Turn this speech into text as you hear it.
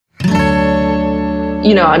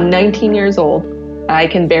I'm 19 years old. I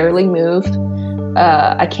can barely move.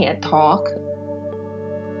 I can't talk.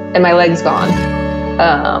 And my leg's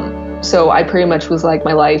gone. So I pretty much was like,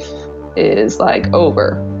 my life is like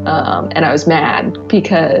over. And I was mad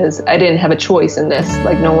because I didn't have a choice in this.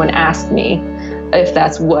 Like, no one asked me if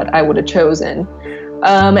that's what I would have chosen.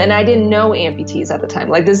 And I didn't know amputees at the time.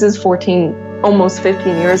 Like, this is almost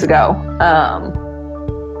 15 years ago.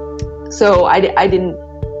 So I didn't,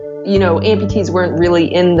 amputees weren't really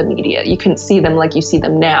in the media. You couldn't see them like you see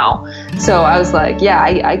them now. So I was like, yeah,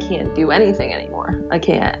 I can't do anything anymore. I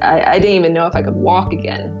can't. I didn't even know if I could walk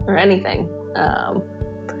again or anything,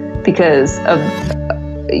 because of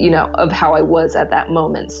how I was at that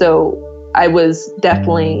moment. So I was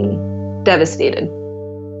definitely devastated.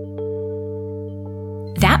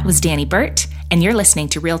 That was Danny Burt, and you're listening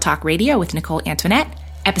to Real Talk Radio with Nicole Antoinette,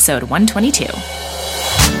 episode 122.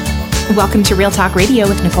 Welcome to Real Talk Radio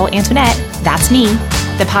with Nicole Antoinette. That's me,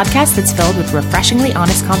 the podcast that's filled with refreshingly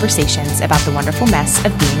honest conversations about the wonderful mess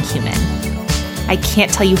of being human. I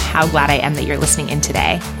can't tell you how glad I am that you're listening in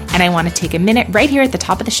today, and I want to take a minute right here at the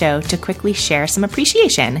top of the show to quickly share some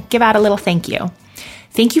appreciation, give out a little thank you.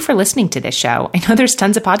 Thank you for listening to this show. I know there's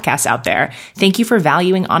tons of podcasts out there. Thank you for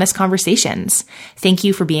valuing honest conversations. Thank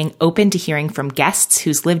you for being open to hearing from guests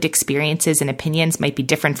whose lived experiences and opinions might be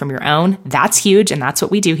different from your own. That's huge, and that's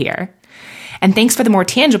what we do here. And thanks for the more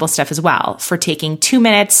tangible stuff as well, for taking 2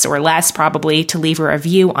 minutes or less probably to leave a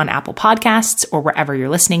review on Apple Podcasts or wherever you're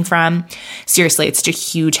listening from. Seriously, it's just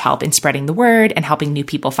a huge help in spreading the word and helping new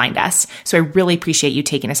people find us. So I really appreciate you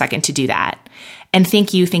taking a second to do that. And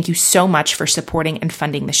thank you so much for supporting and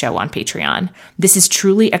funding the show on Patreon. This is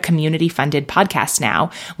truly a community-funded podcast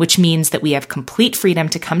now, which means that we have complete freedom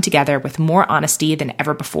to come together with more honesty than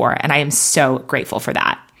ever before, and I am so grateful for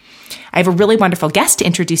that. I have a really wonderful guest to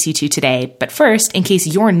introduce you to today, but first, in case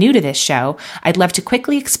you're new to this show, I'd love to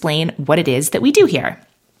quickly explain what it is that we do here.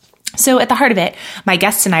 So at the heart of it, my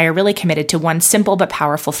guests and I are really committed to one simple but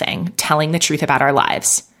powerful thing: telling the truth about our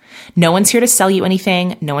lives. No one's here to sell you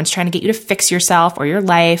anything. No one's trying to get you to fix yourself or your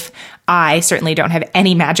life. I certainly don't have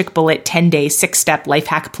any magic bullet 10-day 6-step life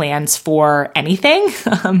hack plans for anything.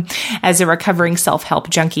 As a recovering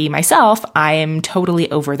self-help junkie myself, I am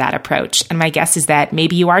totally over that approach. And my guess is that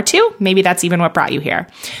maybe you are too. Maybe that's even what brought you here.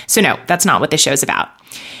 So no, that's not what this show's about.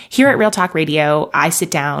 Here at Real Talk Radio, I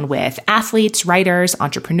sit down with athletes, writers,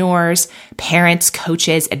 entrepreneurs, parents,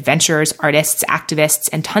 coaches, adventurers, artists, activists,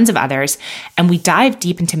 and tons of others, and we dive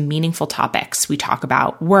deep into meaningful topics. We talk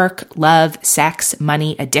about work, love, sex,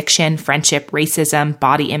 money, addiction, friendship, racism,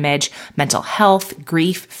 body image, mental health,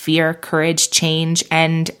 grief, fear, courage, change,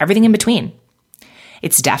 and everything in between.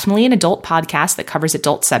 It's definitely an adult podcast that covers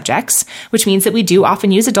adult subjects, which means that we do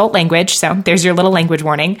often use adult language. So there's your little language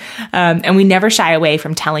warning. And we never shy away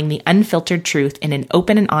from telling the unfiltered truth in an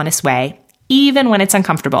open and honest way, even when it's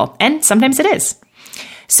uncomfortable. And sometimes it is.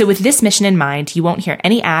 So with this mission in mind, you won't hear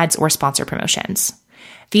any ads or sponsor promotions.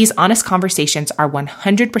 These honest conversations are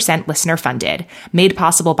 100% listener funded, made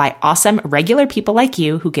possible by awesome regular people like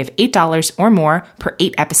you who give $8 or more per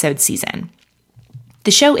 8-episode season. The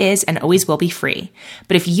show is and always will be free,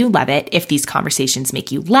 but if you love it, if these conversations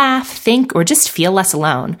make you laugh, think, or just feel less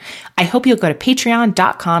alone, I hope you'll go to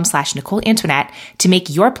patreon.com/Nicole Antoinette to make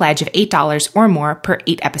your pledge of $8 or more per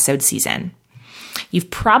 8-episode season. You've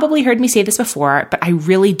probably heard me say this before, but I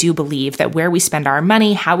really do believe that where we spend our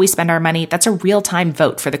money, how we spend our money, that's a real-time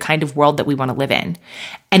vote for the kind of world that we want to live in.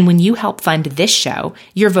 And when you help fund this show,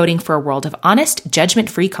 you're voting for a world of honest,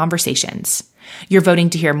 judgment-free conversations. You're voting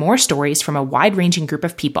to hear more stories from a wide-ranging group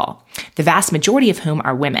of people, the vast majority of whom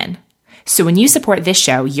are women. So when you support this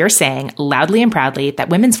show, you're saying loudly and proudly that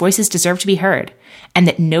women's voices deserve to be heard, and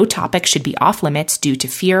that no topic should be off limits due to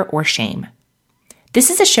fear or shame. This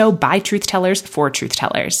is a show by truth tellers for truth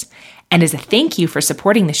tellers. And as a thank you for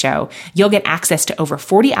supporting the show, you'll get access to over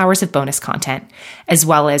 40 hours of bonus content, as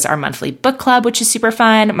well as our monthly book club, which is super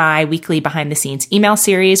fun, my weekly behind the scenes email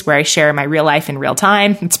series where I share my real life in real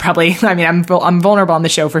time. It's probably, I'm vulnerable on the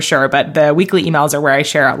show for sure, but the weekly emails are where I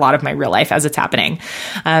share a lot of my real life as it's happening.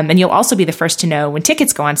 And you'll also be the first to know when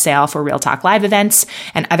tickets go on sale for Real Talk Live events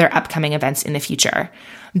and other upcoming events in the future.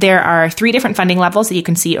 There are 3 different funding levels that you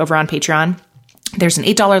can see over on Patreon. There's an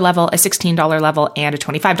 $8 level, a $16 level, and a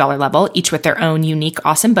 $25 level, each with their own unique,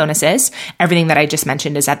 awesome bonuses. Everything that I just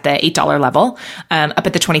mentioned is at the $8 level. Up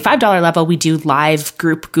at the $25 level, we do live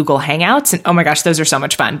group Google Hangouts. And oh my gosh, those are so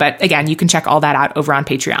much fun. But again, you can check all that out over on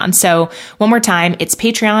Patreon. So one more time, it's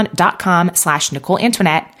patreon.com/Nicole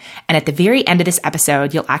Antoinette. And at the very end of this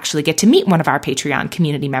episode, you'll actually get to meet one of our Patreon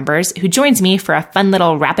community members who joins me for a fun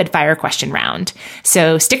little rapid fire question round.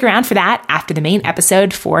 So stick around for that after the main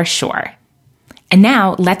episode for sure. And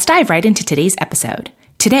now let's dive right into today's episode.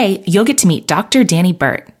 Today, you'll get to meet Dr. Danny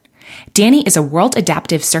Burt. Danny is a world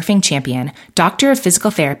adaptive surfing champion, doctor of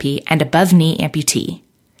physical therapy, and above-knee amputee.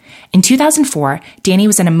 In 2004, Danny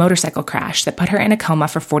was in a motorcycle crash that put her in a coma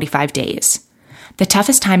for 45 days. The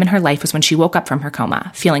toughest time in her life was when she woke up from her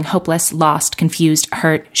coma, feeling hopeless, lost, confused,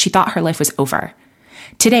 hurt. She thought her life was over.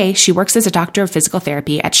 Today, she works as a doctor of physical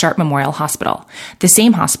therapy at Sharp Memorial Hospital, the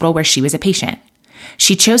same hospital where she was a patient.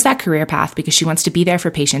 She chose that career path because she wants to be there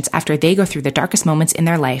for patients after they go through the darkest moments in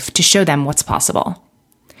their life to show them what's possible.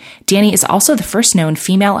 Danny is also the first known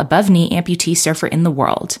female above-knee amputee surfer in the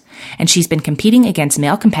world, and she's been competing against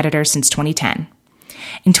male competitors since 2010.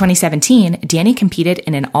 In 2017, Danny competed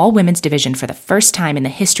in an all-women's division for the first time in the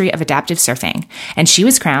history of adaptive surfing, and she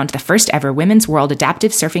was crowned the first ever Women's World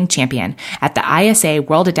Adaptive Surfing Champion at the ISA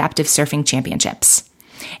World Adaptive Surfing Championships.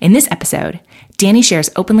 In this episode, Danny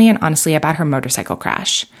shares openly and honestly about her motorcycle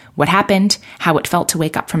crash, what happened, how it felt to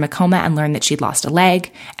wake up from a coma and learn that she'd lost a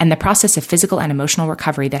leg, and the process of physical and emotional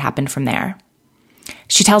recovery that happened from there.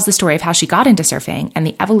 She tells the story of how she got into surfing and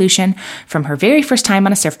the evolution from her very first time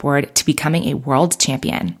on a surfboard to becoming a world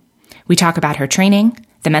champion. We talk about her training,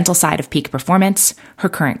 the mental side of peak performance, her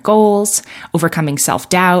current goals, overcoming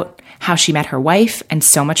self-doubt, how she met her wife, and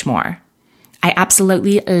so much more. I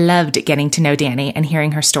absolutely loved getting to know Danny and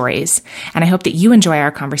hearing her stories, and I hope that you enjoy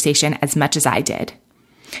our conversation as much as I did.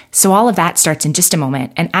 So all of that starts in just a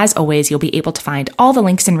moment, and as always, you'll be able to find all the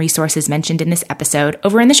links and resources mentioned in this episode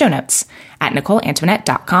over in the show notes at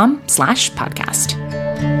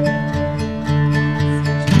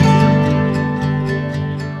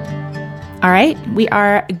NicoleAntoinette.com/podcast. All right, we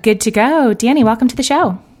are good to go. Danny, welcome to the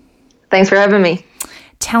show. Thanks for having me.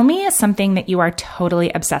 Tell me something that you are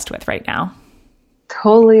totally obsessed with right now.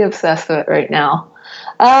 Totally obsessed with right now.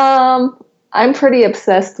 I'm pretty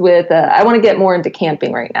obsessed with, I want to get more into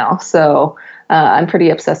camping right now. So I'm pretty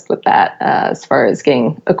obsessed with that as far as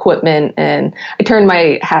getting equipment. And I turned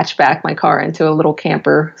my hatchback, my car, into a little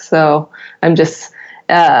camper. So I'm just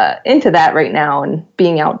into that right now and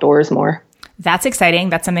being outdoors more. That's exciting.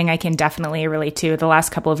 That's something I can definitely relate to. The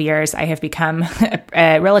last couple of years, I have become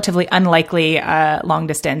a relatively unlikely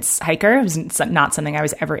long-distance hiker. It was not something I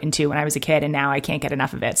was ever into when I was a kid, and now I can't get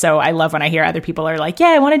enough of it. So I love when I hear other people are like, yeah,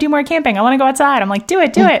 I want to do more camping. I want to go outside. I'm like, do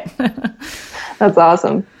it. That's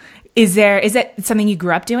awesome. Is it something you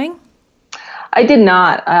grew up doing? I did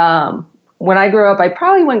not. When I grew up, I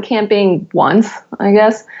probably went camping once, I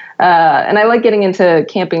guess. And I like getting into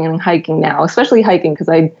camping and hiking now, especially hiking,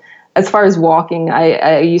 because as far as walking,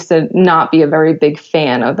 I used to not be a very big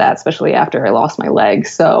fan of that, especially after I lost my leg.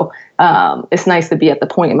 So it's nice to be at the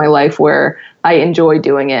point in my life where I enjoy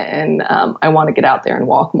doing it, and I want to get out there and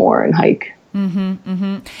walk more and hike. Mm-hmm,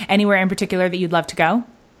 mm-hmm. Anywhere in particular that you'd love to go?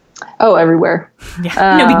 Oh, everywhere.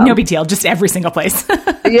 Yeah, no big deal. Just every single place.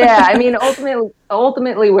 Yeah, I mean,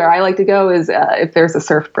 ultimately, where I like to go is if there's a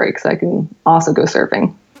surf break, so I can also go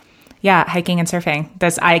surfing. Yeah, hiking and surfing.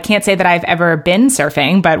 I can't say that I've ever been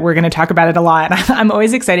surfing, but we're going to talk about it a lot. I'm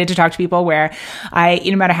always excited to talk to people where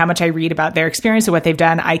no matter how much I read about their experience or what they've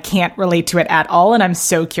done, I can't relate to it at all. And I'm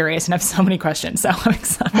so curious and have so many questions. So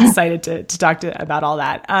I'm excited to talk about all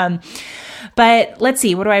that. But let's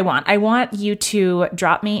see, what do I want? I want you to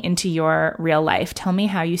drop me into your real life. Tell me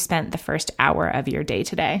how you spent the first hour of your day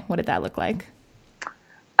today. What did that look like?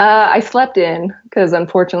 I slept in because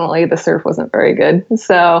unfortunately the surf wasn't very good.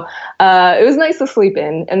 So it was nice to sleep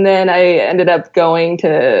in. And then I ended up going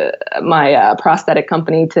to my prosthetic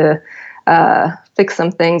company to fix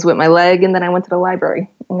some things with my leg. And then I went to the library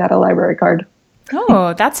and got a library card.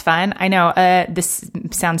 Oh, that's fun. I know this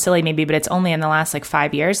sounds silly maybe, but it's only in the last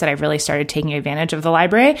 5 years that I've really started taking advantage of the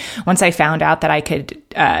library. Once I found out that I could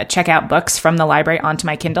check out books from the library onto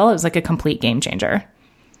my Kindle, it was like a complete game changer.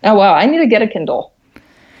 Oh, wow. I need to get a Kindle.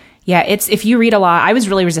 Yeah, if you read a lot, I was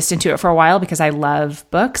really resistant to it for a while because I love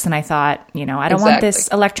books and I thought, I don't want this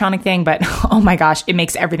electronic thing, but oh my gosh, it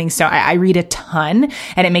makes everything I read a ton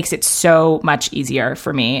and it makes it so much easier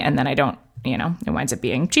for me. And then I don't, it winds up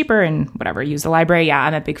being cheaper and whatever, use the library. Yeah,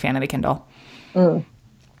 I'm a big fan of the Kindle. Mm.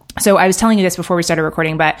 So I was telling you this before we started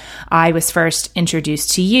recording, but I was first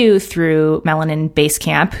introduced to you through Melanin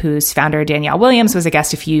Basecamp, whose founder, Danielle Williams, was a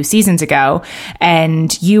guest a few seasons ago.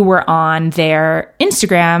 And you were on their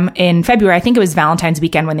Instagram in February. I think it was Valentine's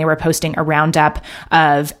weekend when they were posting a roundup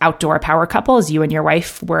of outdoor power couples. You and your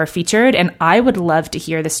wife were featured. And I would love to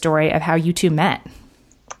hear the story of how you two met.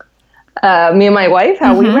 Me and my wife,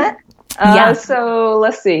 how we met? Yeah. So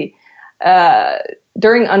let's see.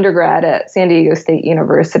 during undergrad at San Diego State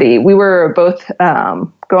University. We were both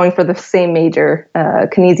going for the same major,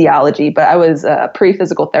 kinesiology, but I was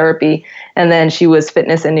pre-physical therapy, and then she was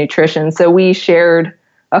fitness and nutrition. So we shared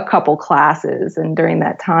a couple classes, and during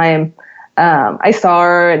that time, I saw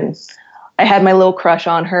her, and I had my little crush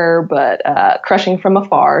on her, but crushing from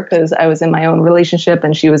afar because I was in my own relationship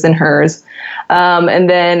and she was in hers. And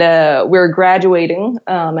then we were graduating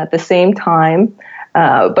at the same time.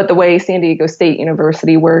 But the way San Diego State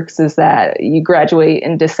University works is that you graduate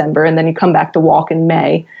in December and then you come back to walk in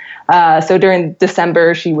May. So during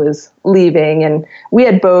December, she was leaving, and we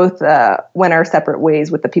had both went our separate ways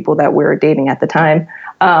with the people that we were dating at the time.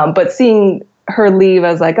 But seeing her leave,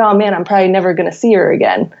 I was like, oh man, I'm probably never going to see her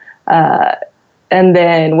again. And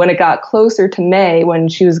then when it got closer to May, when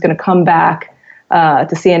she was going to come back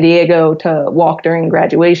to San Diego to walk during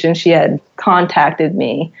graduation, she had contacted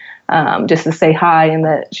me just to say hi and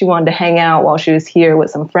that she wanted to hang out while she was here with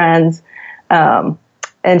some friends. And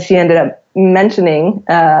she ended up mentioning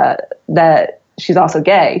that she's also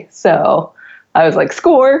gay. So I was like,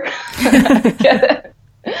 score.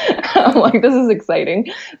 I'm like, this is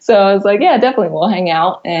exciting. So I was like, yeah, definitely we'll hang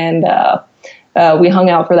out. And we hung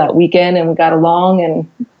out for that weekend and we got along, and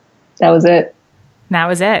that was it. That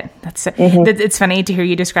was it. It's funny to hear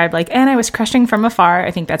you describe and I was crushing from afar.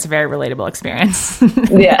 I think that's a very relatable experience.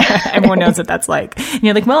 Yeah. Everyone knows what that's like. And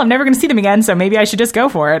you're like, well, I'm never going to see them again, so maybe I should just go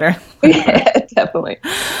for it. Yeah, definitely.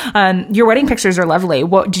 Your wedding pictures are lovely.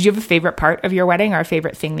 Did you have a favorite part of your wedding or a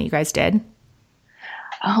favorite thing that you guys did?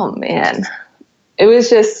 Oh man, it was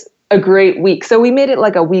just a great week. So we made it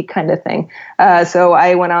like a week kind of thing. So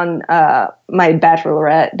I went on my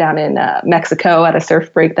bachelorette down in Mexico at a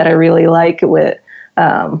surf break that I really like with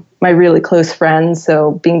my really close friends.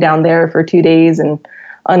 So being down there for 2 days and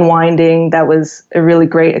unwinding, that was a really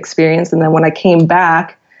great experience. And then when I came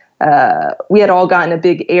back, we had all gotten a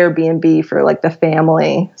big Airbnb for the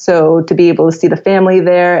family. So to be able to see the family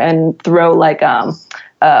there and throw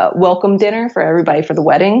welcome dinner for everybody for the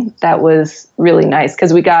wedding, that was really nice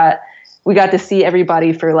because we got to see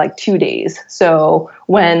everybody for 2 days. So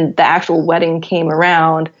when the actual wedding came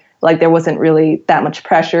around, there wasn't really that much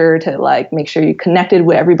pressure to make sure you connected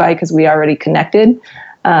with everybody because we already connected.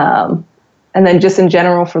 And then just in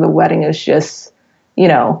general for the wedding, is just,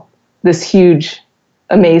 this huge,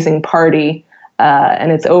 amazing party.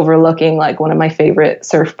 And it's overlooking one of my favorite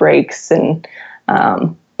surf breaks. And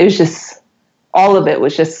it was just, all of it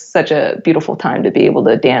was just such a beautiful time to be able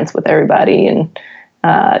to dance with everybody and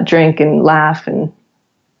drink and laugh. And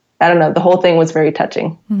I don't know, the whole thing was very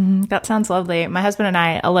touching. That sounds lovely. My husband and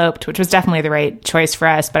I eloped, which was definitely the right choice for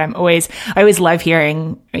us. But I always love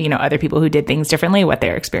hearing, other people who did things differently, what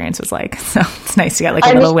their experience was like. So it's nice to get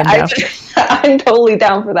a little window. I'm totally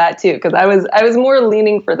down for that too, because I was more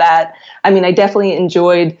leaning for that. I mean, I definitely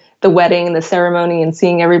enjoyed the wedding and the ceremony and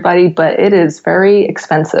seeing everybody, but it is very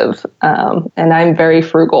expensive, and I'm very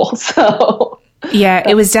frugal. So yeah,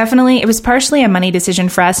 it was partially a money decision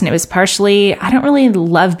for us, and it was partially, I don't really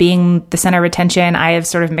love being the center of attention. I have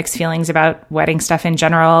sort of mixed feelings about wedding stuff in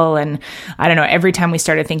general, and I don't know, every time we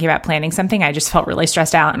started thinking about planning something, I just felt really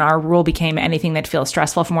stressed out, and our rule became anything that feels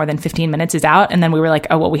stressful for more than 15 minutes is out, and then we were like,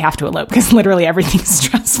 oh, well, we have to elope because literally everything's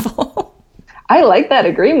stressful. I like that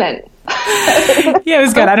agreement. Yeah, it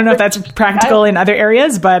was good. I don't know if that's practical in other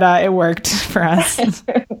areas, but it worked for us.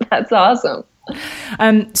 That's awesome.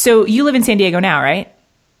 So you live in San Diego now, right?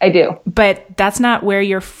 I do. But that's not where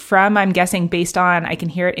you're from, I'm guessing, based on, I can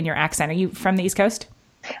hear it in your accent. Are you from the East Coast?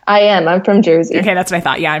 I am. I'm from Jersey. Okay, that's what I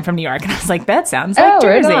thought. Yeah, I'm from New York. And I was like, that sounds like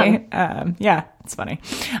Jersey. Right yeah, it's funny.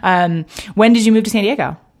 When did you move to San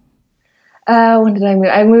Diego? When did I move?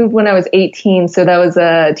 I moved when I was 18. So that was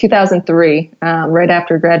 2003, right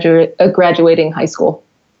after graduating high school.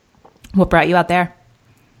 What brought you out there?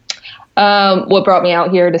 What brought me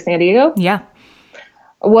out here to San Diego? Yeah.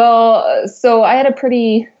 Well, so I had a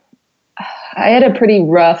pretty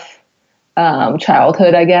rough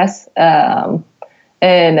childhood, I guess, and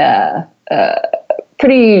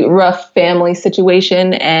pretty rough family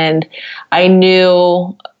situation. And I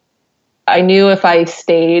knew if I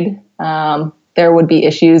stayed, there would be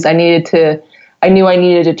issues. I knew I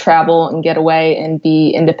needed to travel and get away and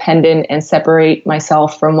be independent and separate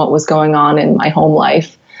myself from what was going on in my home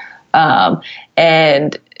life.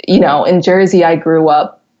 And, in Jersey, I grew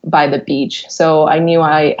up by the beach. So I knew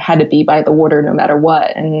I had to be by the water no matter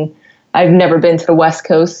what. And I've never been to the West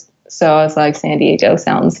Coast. So I was like, San Diego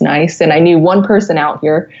sounds nice. And I knew one person out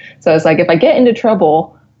here. So I was like, if I get into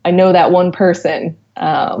trouble, I know that one person.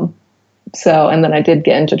 And then I did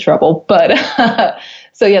get into trouble. But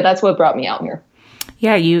so, yeah, that's what brought me out here.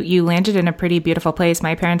 Yeah, you landed in a pretty beautiful place.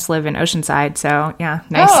 My parents live in Oceanside, so yeah,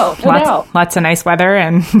 nice. Oh, Lots of nice weather,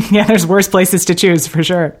 and yeah, there's worse places to choose for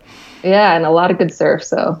sure. Yeah, and a lot of good surf,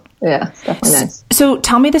 so yeah, it's definitely nice. So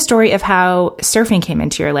tell me the story of how surfing came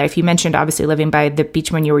into your life. You mentioned obviously living by the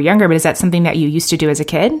beach when you were younger, but is that something that you used to do as a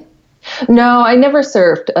kid? No, I never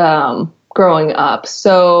surfed growing up.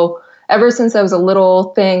 So ever since I was a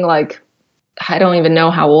little thing, like I don't even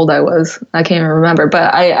know how old I was. I can't even remember.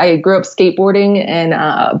 But I grew up skateboarding and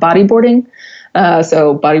bodyboarding.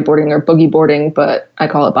 So bodyboarding or boogie boarding, but I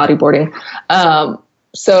call it bodyboarding.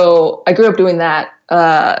 So I grew up doing that.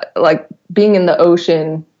 Like being in the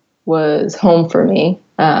ocean was home for me.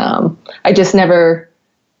 I just never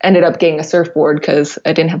ended up getting a surfboard because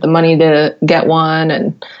I didn't have the money to get one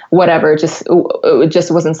and whatever. It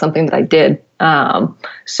just wasn't something that I did.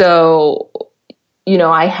 So, you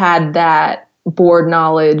know, I had that board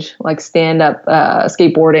knowledge, like stand-up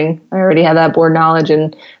skateboarding. I already had that board knowledge,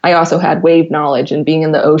 and I also had wave knowledge and being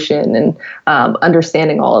in the ocean and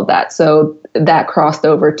understanding all of that. So that crossed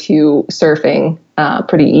over to surfing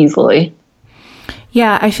pretty easily.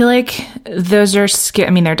 Yeah, I feel like those are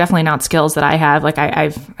I mean, they're definitely not skills that I have. Like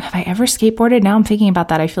have I ever skateboarded? Now I'm thinking about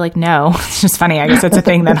that. I feel like no. It's just funny. I guess that's a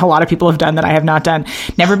thing that a lot of people have done that I have not done.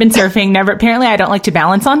 Never been surfing. Apparently I don't like to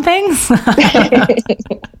balance on things.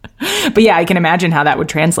 But yeah, I can imagine how that would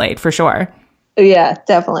translate for sure. Yeah,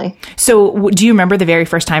 definitely. So do you remember the very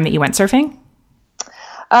first time that you went surfing?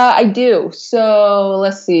 I do. So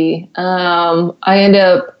let's see. I ended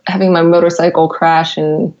up having my motorcycle crash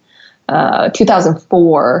in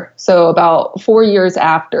 2004. So about 4 years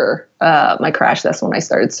after my crash, that's when I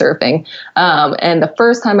started surfing. And the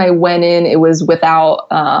first time I went in, it was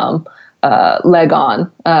without leg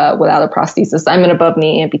on, without a prosthesis. I'm an above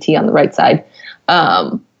knee amputee on the right side.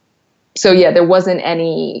 So yeah, there wasn't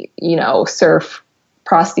any, surf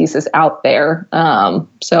prosthesis out there.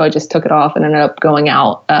 So I just took it off and ended up going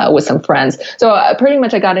out with some friends. So pretty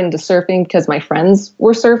much I got into surfing because my friends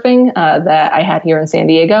were surfing that I had here in San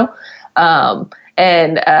Diego.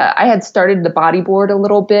 And I had started the bodyboard a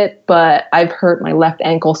little bit, but I've hurt my left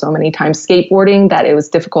ankle so many times skateboarding that it was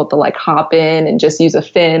difficult to like hop in and just use a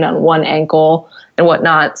fin on one ankle and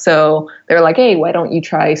whatnot. So they're like, hey, why don't you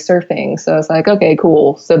try surfing? So I was like, okay,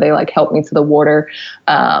 cool. So they like helped me to the water.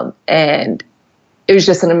 And it was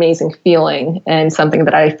just an amazing feeling and something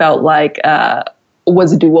that I felt like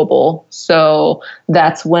was doable. So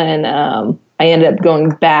that's when I ended up going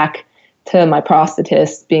back to my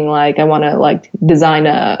prosthetist being like, I want to like design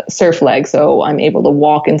a surf leg so I'm able to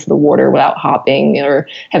walk into the water without hopping or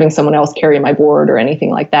having someone else carry my board or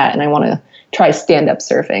anything like that. And I want to try stand-up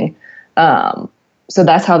surfing. So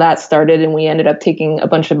that's how that started. And we ended up taking a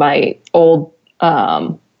bunch of my old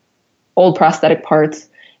prosthetic parts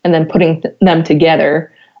and then putting them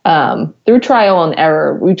together through trial and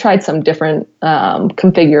error. We tried some different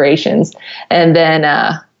configurations, and then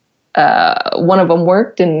one of them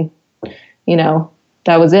worked, and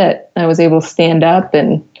that was it. I was able to stand up,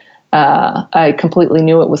 and I completely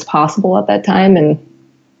knew it was possible at that time, and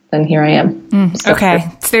then here I am. Okay.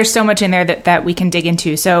 So there's so much in there that we can dig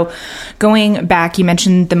into. So going back, you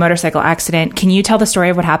mentioned the motorcycle accident. Can you tell the story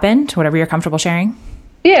of what happened, whatever you're comfortable sharing?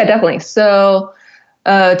 Yeah, definitely. So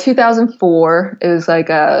 2004, it was like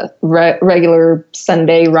a regular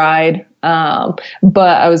Sunday ride,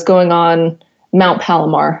 but I was going on Mount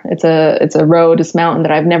Palomar. It's a road, it's a mountain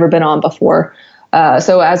that I've never been on before.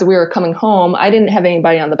 So as we were coming home, I didn't have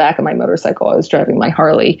anybody on the back of my motorcycle. I was driving my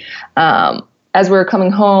Harley. As we were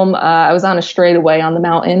coming home, I was on a straightaway on the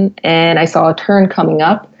mountain, and I saw a turn coming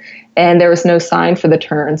up, and there was no sign for the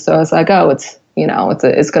turn. So I was like, oh, it's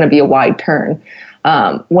going to be a wide turn.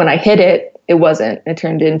 When I hit it, it wasn't. It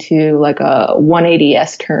turned into like a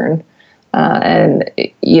 180S turn. And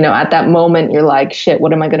at that moment, you're like, shit,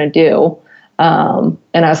 what am I going to do? And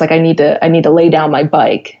I was like, I need to lay down my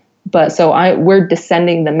bike. But so we're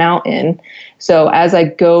descending the mountain. So as I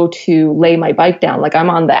go to lay my bike down, like I'm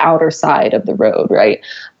on the outer side of the road, right?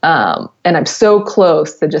 And I'm so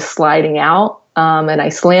close to just sliding out. And I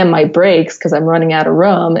slam my brakes because I'm running out of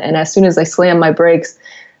room. And as soon as I slam my brakes,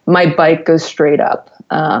 my bike goes straight up.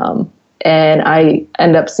 And I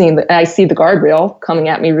end up I see the guardrail coming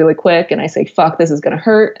at me really quick, and I say, fuck, this is going to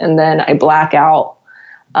hurt. And then I black out.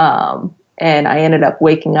 And I ended up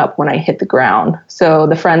waking up when I hit the ground. So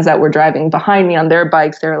the friends that were driving behind me on their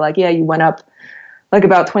bikes, they were like, yeah, you went up like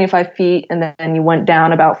about 25 feet and then you went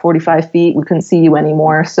down about 45 feet. We couldn't see you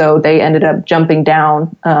anymore. So they ended up jumping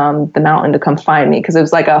down the mountain to come find me because it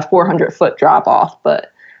was like a 400-foot drop off.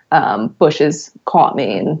 But bushes caught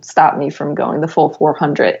me and stopped me from going the full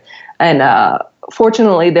 400. And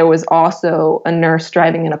fortunately, there was also a nurse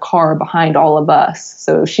driving in a car behind all of us.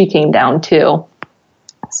 So she came down too.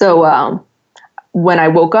 So when I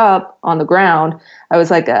woke up on the ground, I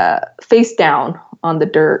was like face down on the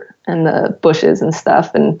dirt and the bushes and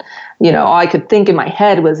stuff. And, all I could think in my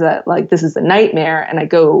head was that, like, this is a nightmare. And I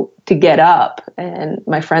go to get up and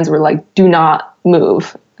my friends were like, do not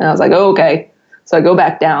move. And I was like, oh, okay. So I go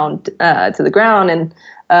back down to the ground, and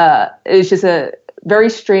it was just a very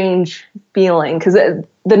strange feeling, because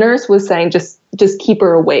the nurse was saying, just keep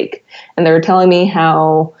her awake. And they were telling me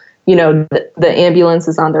how, the ambulance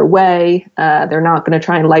is on their way. They're not going to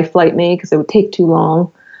try and life flight me because it would take too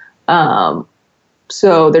long.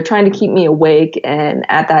 So they're trying to keep me awake. And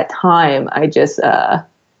at that time, I just,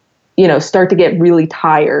 start to get really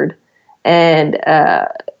tired. And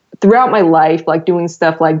throughout my life, like doing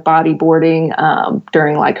stuff like bodyboarding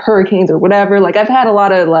during like hurricanes or whatever, like I've had a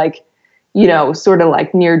lot of like, sort of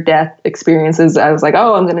like near death experiences. I was like,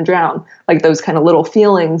 oh, I'm going to drown, like those kind of little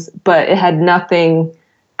feelings, but it had nothing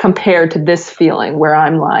compared to this feeling where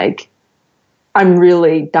I'm like, I'm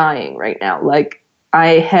really dying right now. Like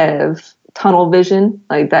I have tunnel vision,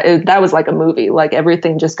 like that was like a movie, like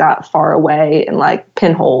everything just got far away and like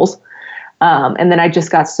pinholes. And then I just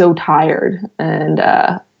got so tired. And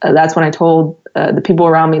that's when I told the people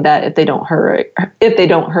around me that if they don't hurry,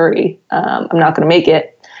 I'm not going to make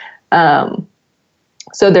it.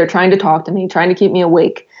 So they're trying to talk to me, trying to keep me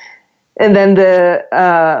awake. And then the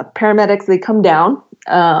paramedics, they come down.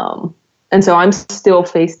 And so I'm still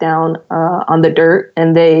face down on the dirt,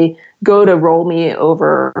 and they go to roll me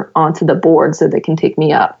over onto the board so they can take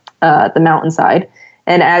me up the mountainside.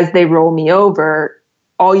 And as they roll me over,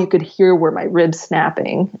 all you could hear were my ribs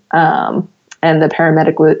snapping. And the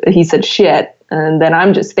paramedic, he said, shit. And then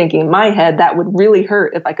I'm just thinking in my head, that would really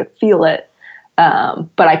hurt if I could feel it.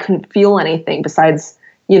 But I couldn't feel anything besides,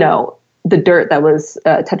 the dirt that was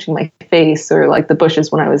touching my face, or like the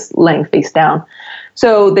bushes when I was laying face down.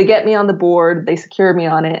 So they get me on the board, they secure me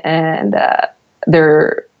on it, and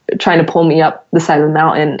they're trying to pull me up the side of the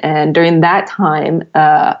mountain. And during that time,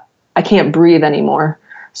 I can't breathe anymore.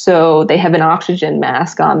 So they have an oxygen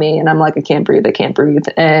mask on me, and I'm like, I can't breathe.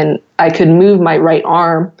 And I could move my right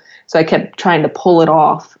arm. So I kept trying to pull it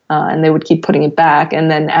off, and they would keep putting it back.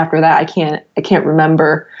 And then after that, I can't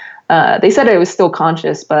remember. They said I was still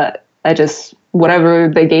conscious, but whatever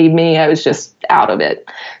they gave me, I was just out of it.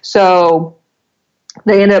 So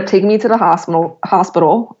they ended up taking me to the hospital.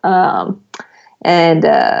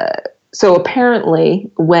 So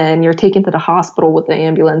apparently when you're taken to the hospital with the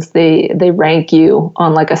ambulance, they rank you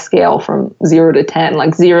on like a scale from 0 to 10,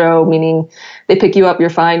 like 0 meaning they pick you up, you're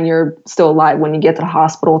fine, you're still alive when you get to the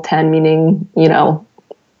hospital, 10 meaning, you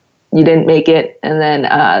didn't make it. And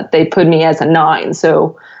then they put me as a 9.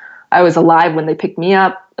 So I was alive when they picked me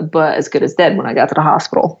up, but as good as dead when I got to the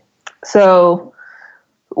hospital. So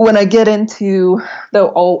when I get into the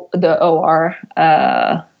OR,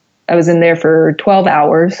 I was in there for 12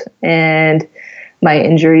 hours, and my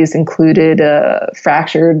injuries included a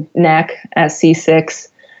fractured neck at C6,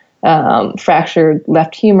 fractured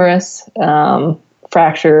left humerus,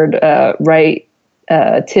 fractured right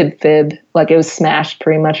tib fib, like it was smashed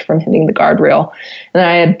pretty much from hitting the guardrail. And then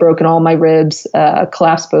I had broken all my ribs,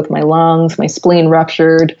 collapsed both my lungs, my spleen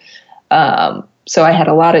ruptured. So I had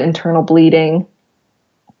a lot of internal bleeding.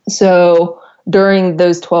 So during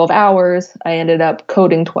those 12 hours, I ended up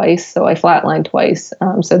coding twice. So I flatlined twice.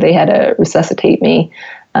 So they had to resuscitate me.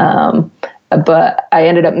 But I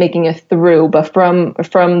ended up making it through. But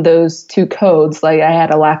from those 2 codes, like I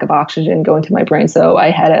had a lack of oxygen going to my brain. So I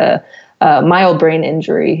had a mild brain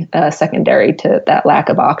injury secondary to that lack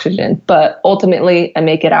of oxygen. But ultimately, I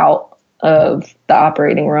make it out of the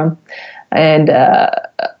operating room. And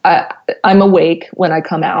I'm awake when I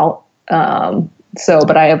come out.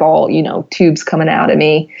 But I have all, tubes coming out of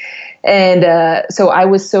me. And so I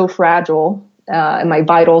was so fragile, and my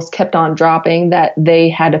vitals kept on dropping, that they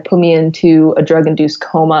had to put me into a drug-induced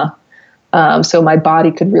coma. So my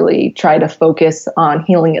body could really try to focus on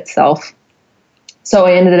healing itself. So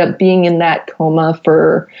I ended up being in that coma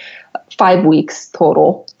for 5 weeks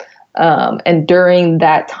total. And during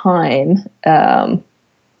that time,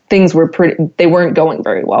 things they weren't going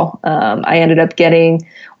very well. I ended up getting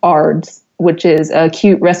ARDS, which is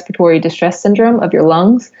acute respiratory distress syndrome of your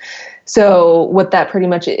lungs. So what that pretty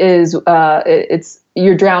much is,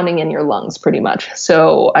 you're drowning in your lungs pretty much.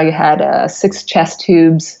 So I had 6 chest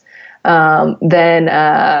tubes. Then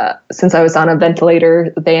since I was on a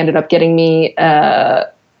ventilator, they ended up giving me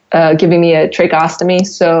a tracheostomy.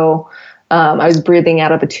 So I was breathing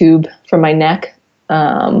out of a tube from my neck.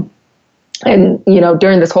 And,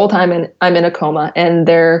 during this whole time I'm in a coma, and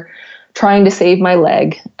they're trying to save my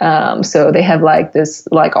leg. So they have like this,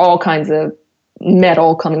 like all kinds of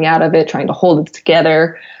metal coming out of it, trying to hold it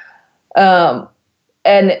together. And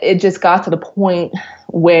it just got to the point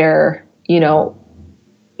where,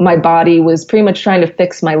 my body was pretty much trying to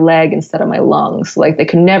fix my leg instead of my lungs. Like they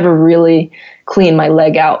could never really clean my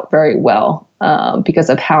leg out very well, because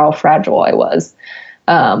of how fragile I was,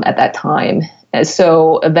 at that time. And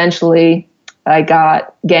so eventually I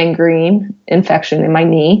got gangrene infection in my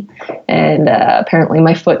knee, and apparently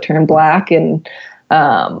my foot turned black, and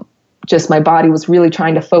just my body was really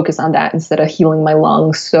trying to focus on that instead of healing my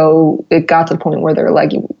lungs. So it got to the point where they're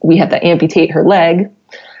like, we have to amputate her leg.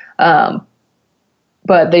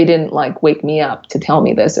 But they didn't like wake me up to tell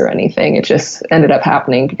me this or anything. It just ended up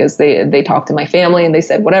happening because they talked to my family and they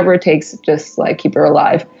said, whatever it takes, just like keep her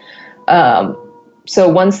alive. So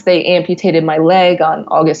once they amputated my leg on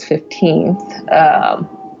August 15th,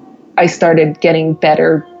 I started getting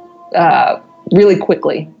better really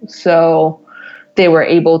quickly. So they were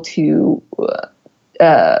able to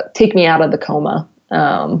take me out of the coma.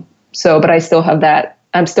 But I still have that.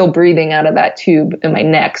 I'm still breathing out of that tube in my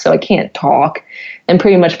neck, so I can't talk. And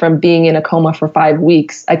pretty much from being in a coma for 5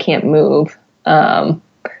 weeks, I can't move. Like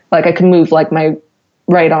I could move like my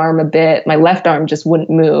right arm a bit. My left arm just wouldn't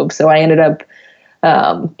move. So I ended up,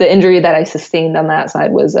 the injury that I sustained on that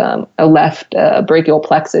side was a left brachial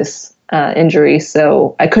plexus injury.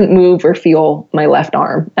 So I couldn't move or feel my left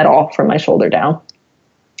arm at all from my shoulder down.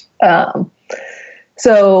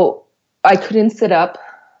 So I couldn't sit up.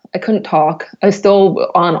 I couldn't talk. I was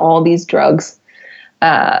still on all these drugs.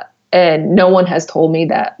 And no one has told me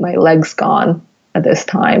that my leg's gone at this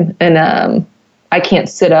time. And I can't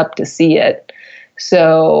sit up to see it.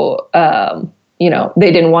 So,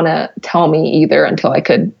 they didn't want to tell me either until I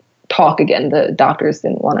could talk again. The doctors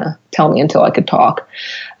didn't want to tell me until I could talk.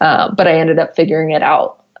 But I ended up figuring it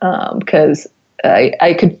out because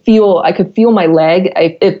I could feel my leg.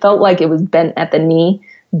 It felt like it was bent at the knee,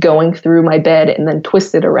 going through my bed and then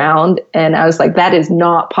twisted around. And I was like, that is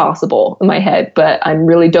not possible in my head, but I'm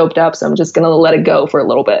really doped up. So I'm just going to let it go for a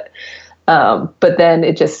little bit. But then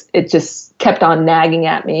it just kept on nagging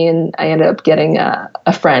at me. And I ended up getting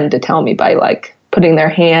a friend to tell me by like putting their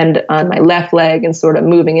hand on my left leg and sort of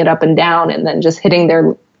moving it up and down, and then just hitting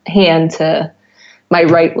their hand to my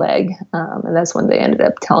right leg. And that's when they ended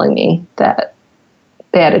up telling me that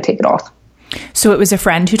they had to take it off. So it was a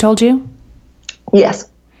friend who told you? Yes.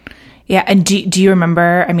 Yeah. And do you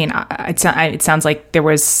remember, I mean, it sounds like there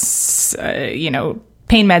was,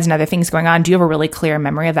 pain meds and other things going on. Do you have a really clear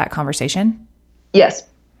memory of that conversation? Yes.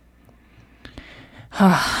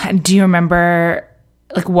 And do you remember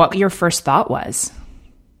like what your first thought was?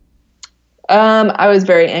 I was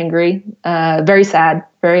very angry, very sad,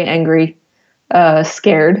 very angry,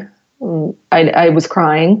 scared. I was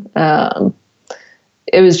crying.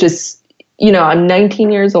 It was just, I'm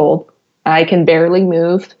 19 years old. I can barely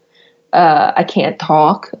move. I can't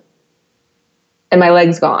talk, and my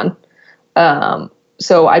leg's gone.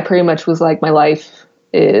 So I pretty much was like, my life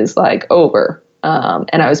is like over.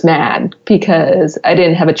 And I was mad because I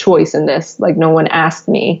didn't have a choice in this. Like no one asked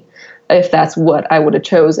me if that's what I would have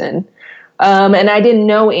chosen. And I didn't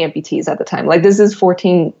know amputees at the time. Like this is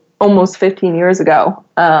almost 15 years ago.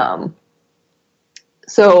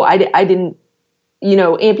 So I didn't,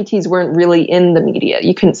 amputees weren't really in the media.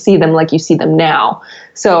 You couldn't see them like you see them now.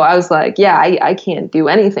 So I was like, yeah, I can't do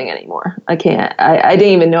anything anymore. I can't, I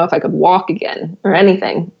didn't even know if I could walk again or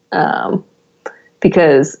anything,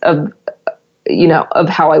 because of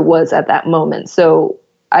how I was at that moment. So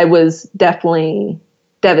I was definitely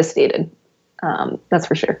devastated. That's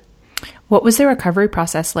for sure. What was the recovery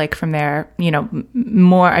process like from there?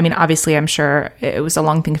 More, I mean, obviously I'm sure it was a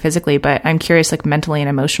long thing physically, but I'm curious, like mentally and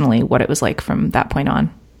emotionally, what it was like from that point on.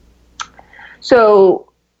 So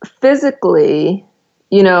physically,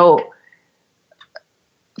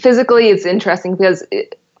 it's interesting because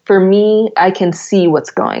for me, I can see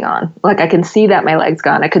what's going on. Like I can see that my leg's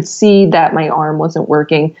gone. I could see that my arm wasn't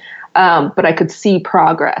working. But I could see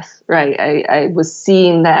progress, right? I was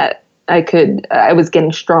seeing that I was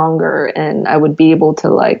getting stronger, and I would be able to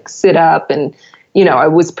like sit up, and, I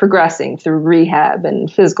was progressing through rehab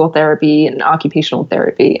and physical therapy and occupational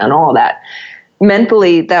therapy and all that.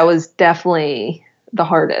 Mentally, that was definitely the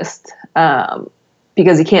hardest,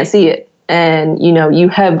 because you can't see it. And, you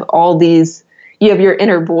have your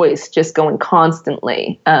inner voice just going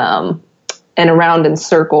constantly, and around in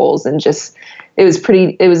circles, and just, it was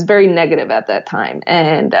very negative at that time.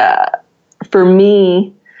 And, for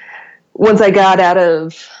me, once I got out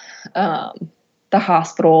of the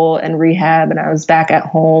hospital and rehab, and I was back at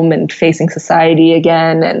home and facing society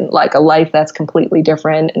again, and like a life that's completely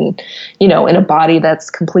different, and, you know, in a body that's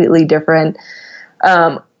completely different.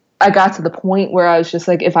 I got to the point where I was just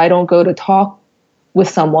like, if I don't go to talk with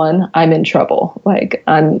someone, I'm in trouble. Like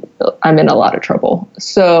I'm in a lot of trouble.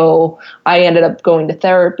 So I ended up going to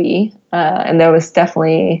therapy, and that was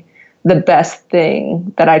definitely the best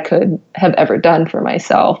thing that I could have ever done for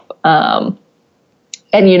myself. And,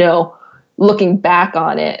 you know, looking back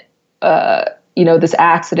on it, you know, this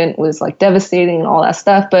accident was like devastating and all that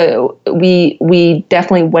stuff, but we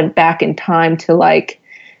definitely went back in time to like,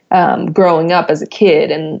 growing up as a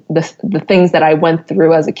kid, and the things that I went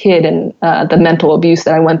through as a kid, and the mental abuse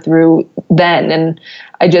that I went through then. And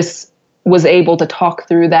I just was able to talk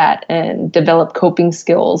through that and develop coping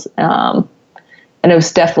skills. And it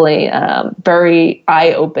was definitely very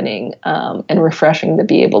eye-opening and refreshing to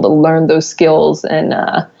be able to learn those skills and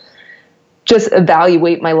just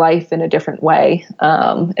evaluate my life in a different way,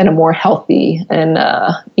 in a more healthy and,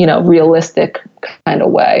 you know, realistic kind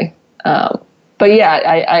of way. But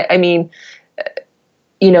yeah, I mean,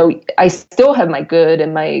 you know, I still have my good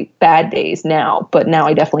and my bad days now, but now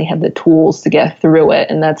I definitely have the tools to get through it.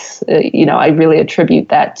 And that's, you know, I really attribute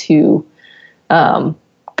that to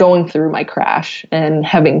going through my crash and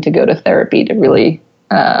having to go to therapy to really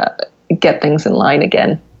get things in line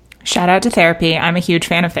again. Shout out to therapy. I'm a huge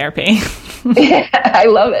fan of therapy. Yeah, I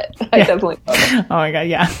love it. I definitely love it. Oh my God.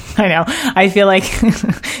 Yeah, I know. I feel like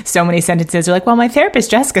so many sentences are like, well, my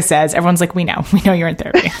therapist, Jessica, says. Everyone's like, we know you're in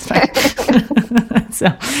therapy. It's fine. So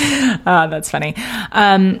that's funny.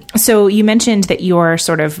 So you mentioned that your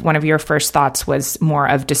sort of one of your first thoughts was more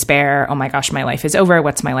of despair. Oh my gosh, my life is over.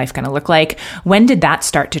 What's my life going to look like? When did that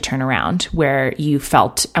start to turn around where you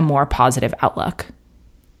felt a more positive outlook?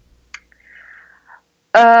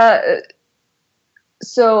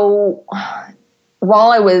 So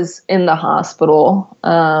while I was in the hospital,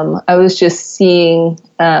 I was just seeing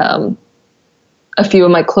a few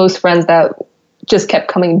of my close friends that just kept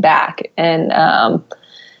coming back and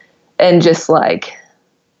just like,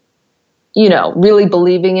 you know, really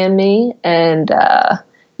believing in me. And,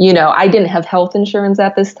 you know, I didn't have health insurance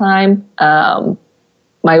at this time.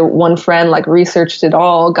 My one friend like researched it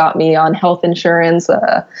all, got me on health insurance,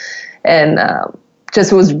 and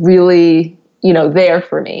just was really, you know, there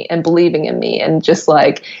for me and believing in me, and just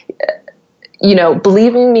like, you know,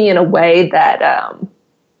 believing me in a way that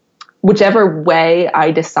whichever way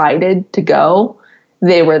I decided to go,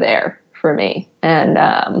 they were there for me.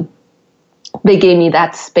 And they gave me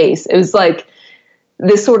that space. It was like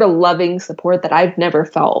this sort of loving support that I've never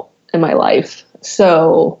felt in my life.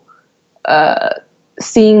 So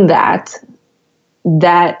seeing that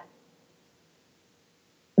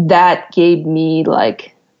gave me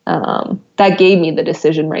like, that gave me the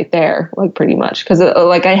decision right there, like pretty much. Cause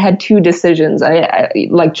like I had two decisions, I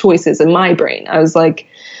like choices in my brain. I was like,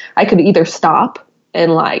 I could either stop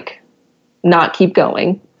and like not keep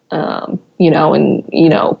going, you know, and, you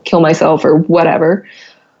know, kill myself or whatever,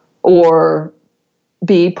 or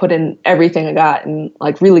B, put in everything I got and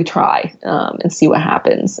like really try, and see what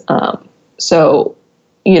happens. So,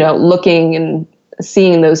 you know, looking and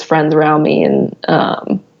seeing those friends around me and,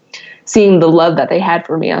 seeing the love that they had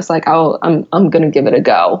for me, I was like, I'm going to give it a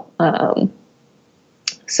go.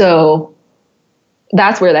 So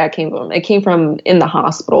that's where that came from. It came from in the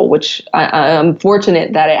hospital, which I'm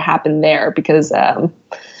fortunate that it happened there because,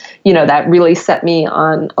 you know, that really set me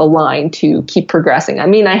on a line to keep progressing. I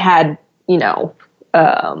mean, I had, you know,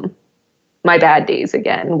 my bad days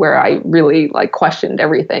again, where I really like questioned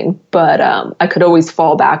everything, but I could always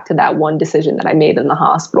fall back to that one decision that I made in the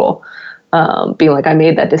hospital. Being like, I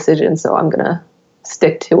made that decision, so I'm going to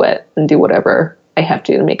stick to it and do whatever I have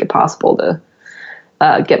to make it possible to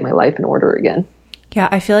get my life in order again. Yeah,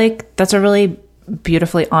 I feel like that's a really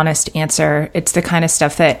beautifully honest answer. It's the kind of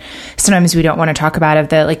stuff that sometimes we don't want to talk about, of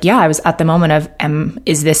the like, yeah, I was at the moment of,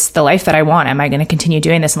 is this the life that I want? Am I going to continue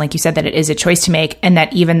doing this? And like you said, that it is a choice to make. And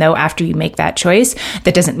that even though after you make that choice,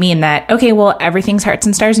 that doesn't mean that, okay, well, everything's hearts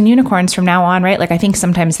and stars and unicorns from now on, right? Like, I think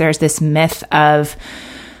sometimes there's this myth of,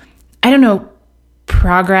 I don't know,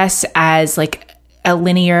 progress as like a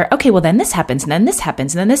linear, okay, well then this happens and then this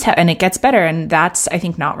happens and then this and it gets better. And that's, I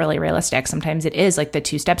think, not really realistic. Sometimes it is like the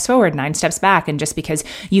 2 steps forward, 9 steps back. And just because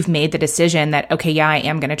you've made the decision that, okay, yeah, I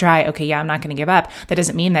am going to try. Okay, yeah, I'm not going to give up. That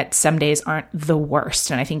doesn't mean that some days aren't the worst.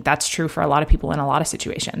 And I think that's true for a lot of people in a lot of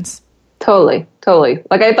situations. Totally.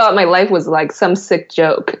 Like I thought my life was like some sick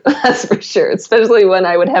joke. That's for sure. Especially when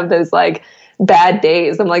I would have those like bad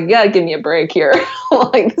days. I'm like, yeah, give me a break here.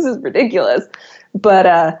 Like, this is ridiculous.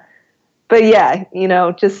 But yeah, you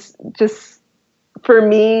know, just for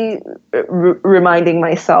me, reminding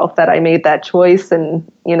myself that I made that choice, and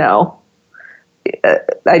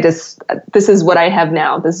this is what I have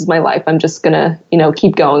now. This is my life. I'm just gonna,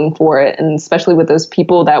 keep going for it. And especially with those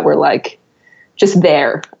people that were like just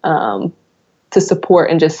there to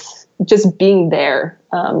support, and just being there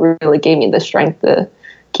really gave me the strength to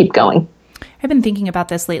keep going. I've been thinking about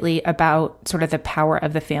this lately, about sort of the power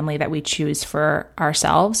of the family that we choose for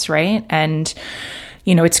ourselves, right? And,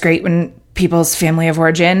 it's great when people's family of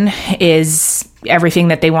origin is everything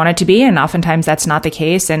that they want it to be. And oftentimes that's not the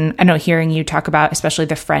case. And I know hearing you talk about, especially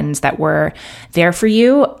the friends that were there for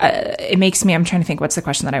you, it makes me, I'm trying to think, what's the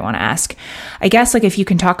question that I want to ask? I guess like if you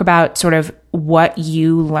can talk about sort of what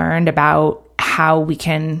you learned about how we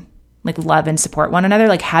can like love and support one another.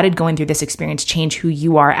 Like how did going through this experience change who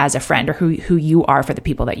you are as a friend, or who you are for the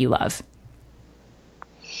people that you love?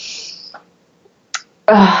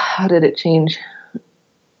 How did it change?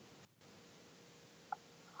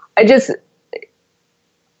 I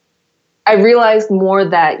realized more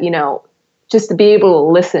that, just to be able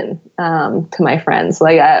to listen to my friends.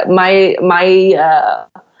 Like my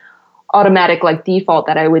automatic like default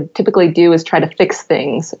that I would typically do is try to fix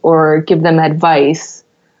things or give them advice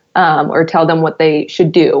or tell them what they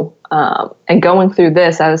should do. And going through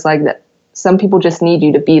this, I was like, that some people just need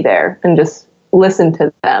you to be there and just listen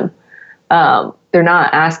to them. They're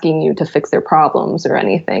not asking you to fix their problems or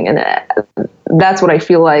anything. And that's what I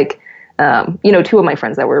feel like, two of my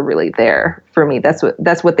friends that were really there for me, that's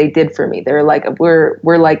what they did for me. They're like, we're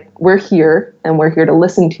here, and we're here to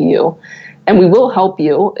listen to you, and we will help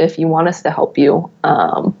you if you want us to help you.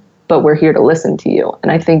 But we're here to listen to you.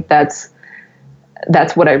 And I think that's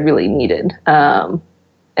what I really needed. And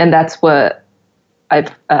that's what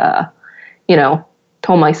I've,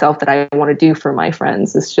 told myself that I want to do for my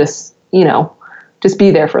friends, is just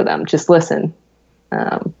be there for them, just listen.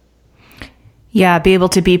 Yeah, be able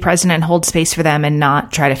to be present and hold space for them and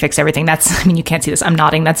not try to fix everything. You can't see this. I'm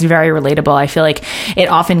nodding. That's very relatable. I feel like it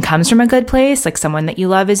often comes from a good place, like someone that you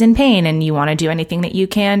love is in pain and you want to do anything that you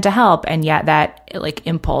can to help. And yet that like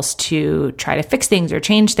impulse to try to fix things or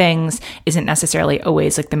change things isn't necessarily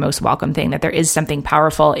always like the most welcome thing, that there is something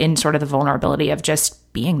powerful in sort of the vulnerability of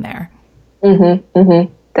just being there.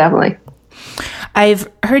 Definitely. I've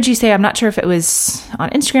heard you say, I'm not sure if it was on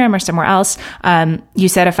Instagram or somewhere else, you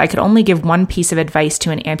said if I could only give one piece of advice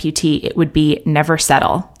to an amputee, it would be never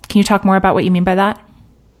settle. Can you talk more about what you mean by that?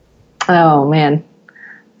 Oh, man.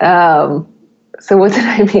 So what did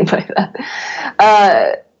I mean by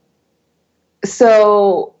that?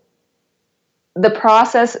 So the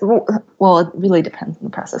process, well, it really depends on the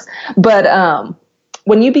process. But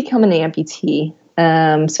when you become an amputee,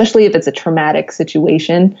 especially if it's a traumatic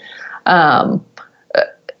situation,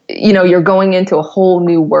 you're going into a whole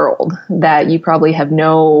new world that you probably have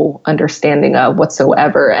no understanding of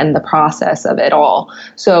whatsoever, and the process of it all.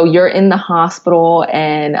 So you're in the hospital,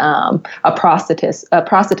 and a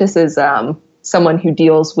prosthetist is someone who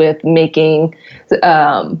deals with making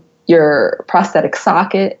your prosthetic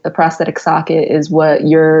socket. A prosthetic socket is what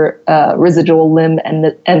your residual limb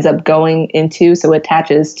ends up going into, so it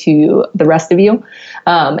attaches to the rest of you.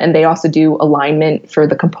 And they also do alignment for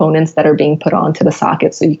the components that are being put onto the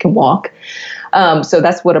socket so you can walk. So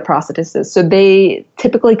that's what a prosthetist is. So they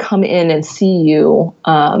typically come in and see you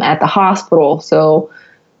at the hospital. So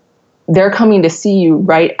they're coming to see you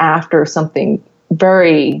right after something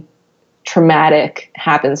very traumatic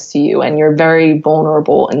happens to you, and you're very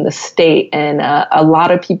vulnerable in the state. And a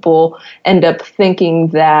lot of people end up thinking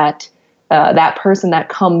that that person that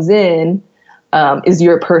comes in is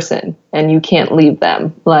your person, and you can't leave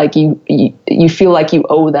them. Like you feel like you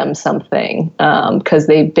owe them something because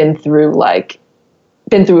they've been through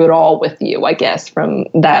it all with you, I guess, from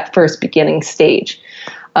that first beginning stage.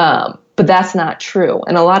 But that's not true.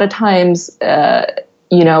 And a lot of times,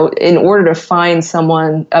 in order to find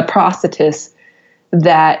someone, a prosthetist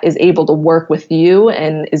that is able to work with you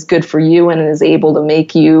and is good for you and is able to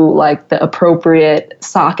make you like the appropriate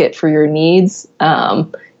socket for your needs,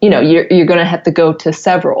 you're going to have to go to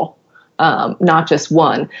several, not just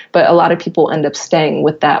one. But a lot of people end up staying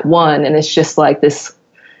with that one, and it's just like this.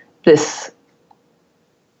 It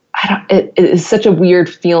is such a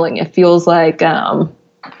weird feeling. It feels like.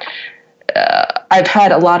 I've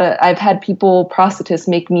had people, prosthetists,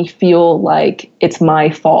 make me feel like it's my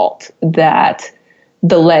fault that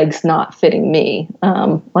the leg's not fitting me,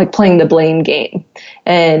 like playing the blame game.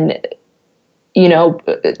 And,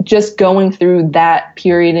 just going through that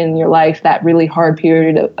period in your life, that really hard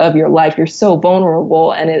period of your life, you're so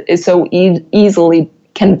vulnerable, and it so easily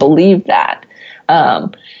can believe that.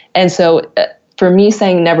 And so for me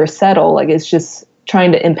saying never settle, like it's just,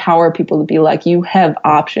 trying to empower people to be like, you have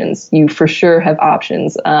options. You for sure have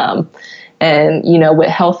options. And, you know, with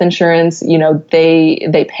health insurance, you know,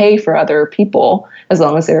 they pay for other people as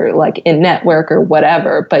long as they're like in network or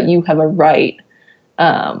whatever, but you have a right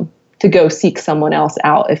to go seek someone else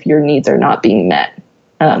out if your needs are not being met.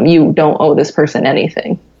 You don't owe this person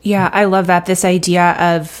anything. Yeah, I love that. This idea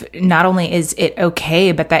of not only is it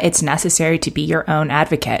okay, but that it's necessary to be your own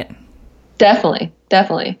advocate. Definitely.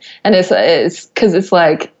 And it's because it's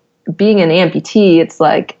like being an amputee, it's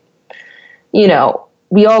like, you know,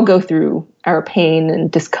 we all go through our pain and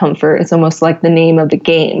discomfort. It's almost like the name of the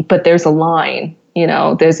game, but there's a line, you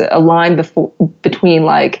know, there's a line between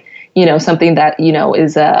like, you know, something that, you know,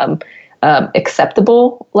 is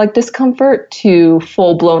acceptable, like discomfort, to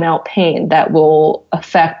full blown out pain that will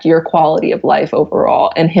affect your quality of life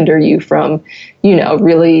overall and hinder you from, you know,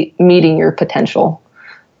 really meeting your potential.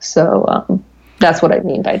 So, that's what I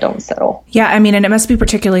mean by don't settle. Yeah, I mean, and it must be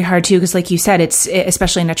particularly hard too, because like you said, it's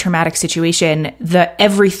especially in a traumatic situation,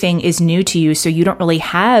 everything is new to you. So you don't really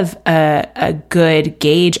have a good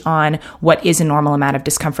gauge on what is a normal amount of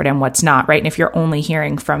discomfort and what's not, right? And if you're only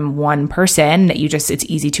hearing from one person, it's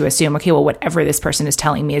easy to assume, okay, well, whatever this person is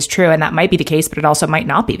telling me is true. And that might be the case, but it also might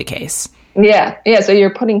not be the case. Yeah. So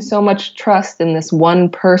you're putting so much trust in this one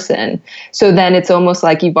person. So then it's almost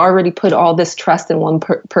like you've already put all this trust in one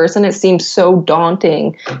person. It seems so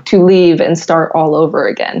daunting to leave and start all over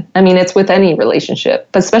again. I mean, it's with any relationship,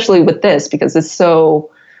 but especially with this, because this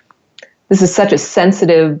is such a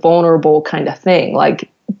sensitive, vulnerable kind of thing. Like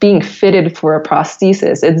being fitted for a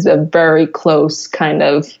prosthesis is a very close kind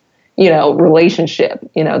of, you know, relationship.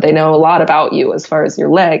 You know, they know a lot about you as far as your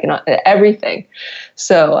leg and everything.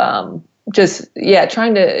 So,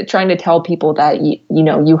 trying to tell people that, you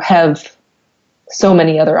know, you have so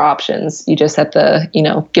many other options. You just have to, you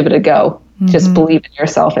know, give it a go. Mm-hmm. Just believe in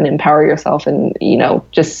yourself and empower yourself and, you know,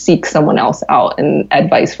 just seek someone else out and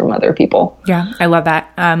advice from other people. Yeah, I love that.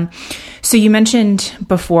 So you mentioned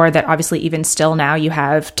before that obviously even still now you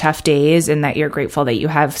have tough days and that you're grateful that you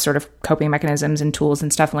have sort of coping mechanisms and tools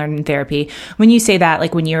and stuff learned in therapy. When you say that,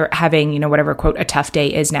 like when you're having, you know, whatever quote a tough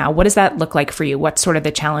day is now, what does that look like for you? What's sort of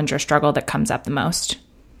the challenge or struggle that comes up the most?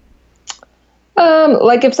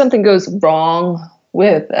 Like if something goes wrong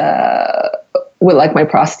with like my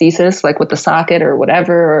prosthesis, like with the socket or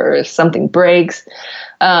whatever, or if something breaks.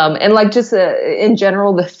 And like just in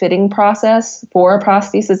general, the fitting process for a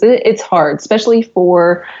prosthesis, it's hard, especially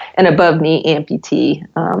for an above knee amputee.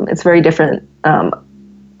 It's very different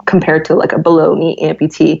compared to like a below knee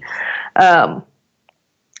amputee.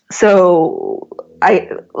 So I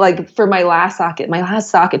like for my last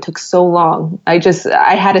socket took so long. I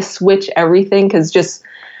had to switch everything because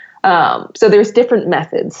so there's different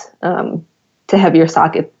methods to have your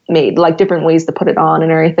socket made, like different ways to put it on and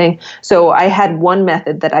everything. So I had one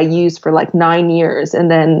method that I used for like 9 years, and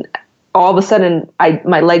then all of a sudden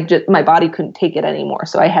my body couldn't take it anymore.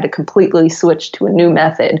 So I had to completely switch to a new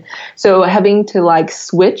method. So having to like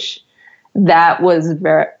switch, that was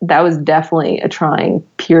definitely a trying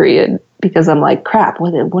period, because I'm like, crap,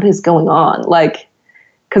 what is going on? Like,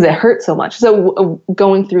 because it hurt so much. So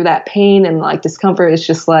going through that pain and like discomfort is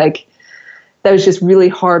just like, that was just really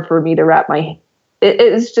hard for me to wrap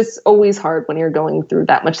it's just always hard when you're going through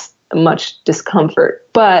that much discomfort.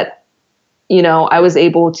 But, you know, I was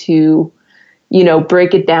able to, you know,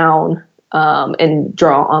 break it down and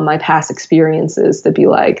draw on my past experiences to be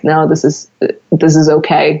like, no, this is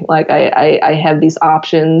okay. Like I have these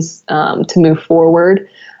options to move forward.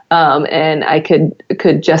 And I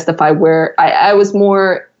could justify where I was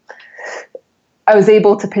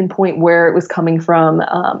able to pinpoint where it was coming from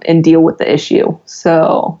and deal with the issue.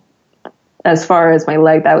 So as far as my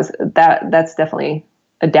leg, that's definitely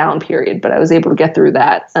a down period, but I was able to get through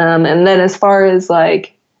that. And then as far as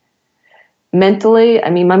like mentally, I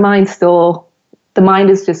mean, the mind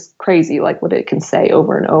is just crazy, like what it can say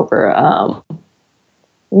over and over.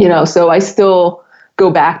 You know, so I still go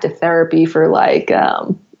back to therapy for like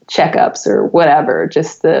checkups or whatever,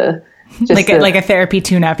 just like a therapy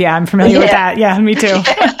tune-up. Yeah, I'm familiar with that. Yeah, me too.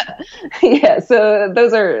 Yeah, so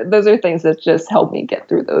those are things that just help me get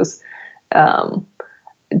through those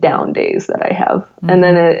down days that I have. Mm-hmm. And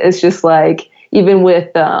then it's just like, even with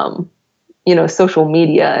you know, social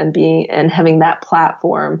media and having that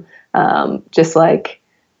platform, just like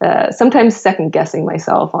sometimes second guessing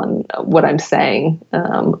myself on what I'm saying.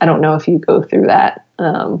 I don't know if you go through that,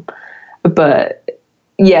 but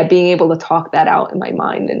yeah, being able to talk that out in my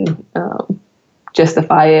mind and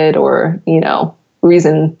justify it or, you know,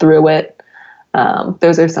 reason through it.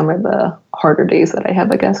 Those are some of the harder days that I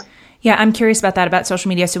have, I guess. Yeah, I'm curious about that, about social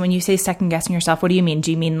media. So when you say second guessing yourself, what do you mean? Do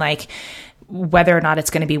you mean like whether or not it's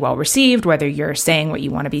going to be well received, whether you're saying what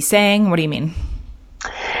you want to be saying? What do you mean?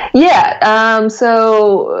 Yeah.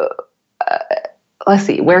 Let's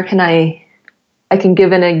see, where can I can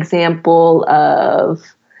give an example of,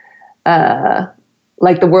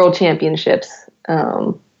 like the World Championships.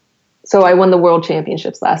 So I won the World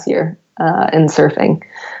Championships last year, in surfing,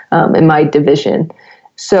 in my division.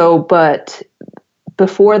 So, but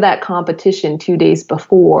before that competition, 2 days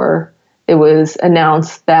before, it was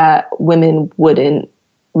announced that women wouldn't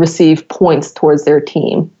receive points towards their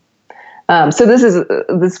team. So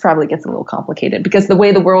this probably gets a little complicated, because the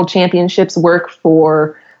way the World Championships work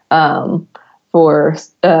for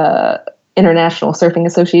International Surfing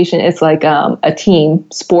Association, it's like a team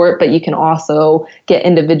sport, but you can also get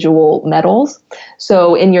individual medals.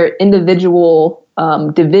 So in your individual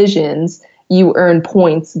divisions, you earn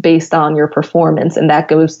points based on your performance, and that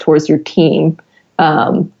goes towards your team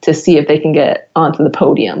to see if they can get onto the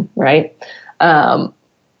podium, right?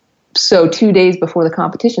 So 2 days before the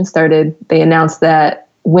competition started, they announced that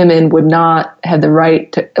women would not have the right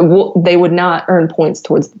to, they would not earn points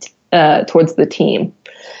towards the team.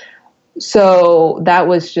 So that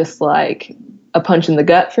was just like a punch in the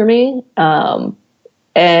gut for me.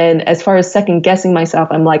 And as far as second guessing myself,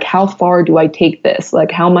 I'm like, how far do I take this?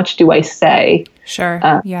 Like, how much do I say? Sure.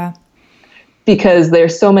 Yeah. Because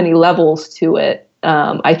there's so many levels to it.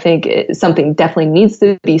 I think something definitely needs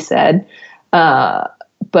to be said.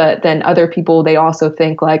 But then other people, they also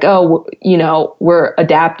think like, oh, we're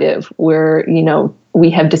adaptive.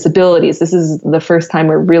 We have disabilities. This is the first time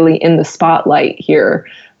we're really in the spotlight here.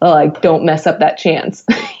 Like, don't mess up that chance,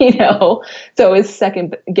 So it's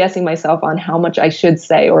second guessing myself on how much I should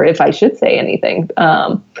say, or if I should say anything.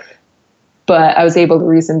 But I was able to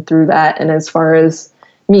reason through that. And as far as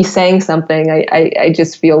me saying something, I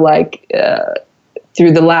just feel like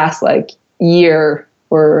through the last year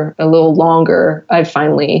or a little longer, I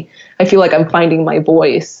feel like I'm finding my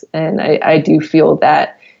voice. And I do feel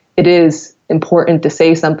that it is important to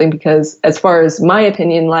say something, because as far as my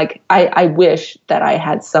opinion, I wish that I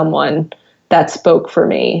had someone that spoke for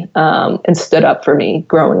me and stood up for me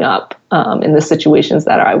growing up in the situations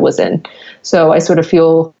that I was in. So I sort of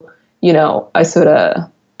feel, owe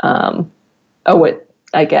it.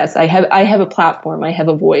 I guess I have a platform. I have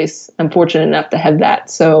a voice. I'm fortunate enough to have that.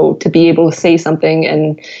 So to be able to say something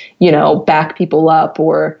and, back people up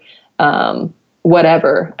or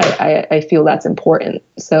whatever, I feel that's important.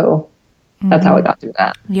 So that's how I got through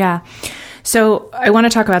that. Yeah. So I want to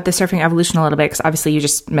talk about the surfing evolution a little bit, because obviously you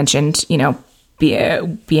just mentioned,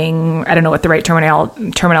 being, I don't know what the right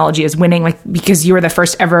terminology is, winning, because you were the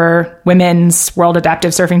first ever women's world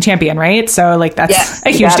adaptive surfing champion, right? So that's a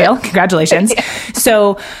huge deal. Congratulations.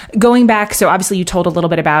 So going back, so obviously you told a little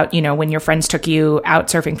bit about, when your friends took you out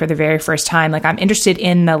surfing for the very first time. I'm interested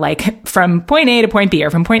in the, from point A to point B, or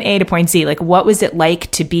from point A to point Z, what was it like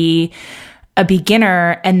to be a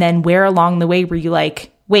beginner? And then where along the way were you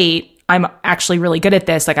like, wait, I'm actually really good at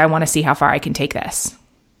this. I want to see how far I can take this.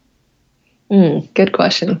 Good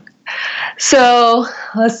question. So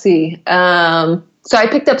let's see. So I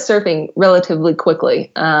picked up surfing relatively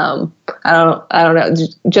quickly. I don't know,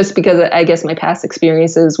 just because I guess my past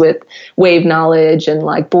experiences with wave knowledge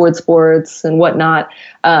and board sports and whatnot.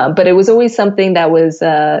 But it was always something that was,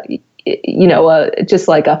 just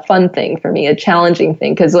a fun thing for me, a challenging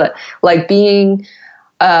thing. Cause being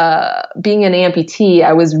an amputee,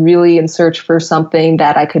 I was really in search for something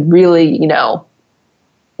that I could really,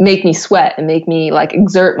 make me sweat and make me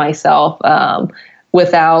exert myself,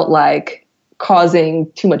 without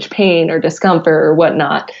causing too much pain or discomfort or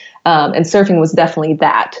whatnot. And surfing was definitely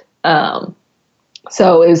that.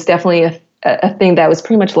 So it was definitely a thing that was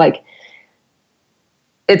pretty much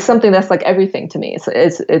it's something that's everything to me.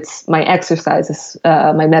 It's my exercise, it's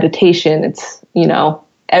my meditation, it's,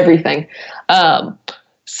 everything.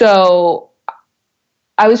 So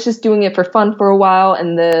I was just doing it for fun for a while.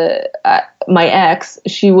 And my ex,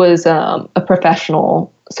 she was a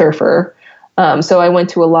professional surfer. So I went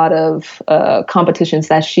to a lot of competitions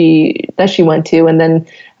that she went to. And then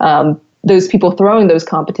those people throwing those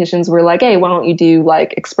competitions were like, hey, why don't you do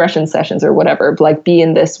expression sessions or whatever, be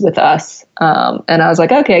in this with us. And I was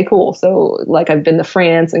like, okay, cool. So I've been to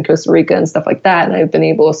France and Costa Rica and stuff like that. And I've been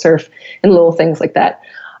able to surf in little things like that.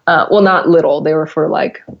 Well, not little, they were for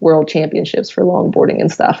world championships for longboarding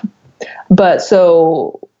and stuff. But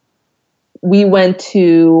so we went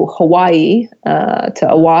to Hawaii, to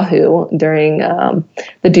Oahu during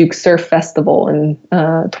the Duke Surf Festival in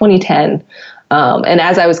 2010. And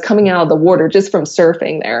as I was coming out of the water just from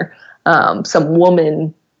surfing there, some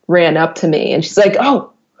woman ran up to me and she's like,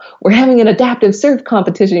 oh, we're having an adaptive surf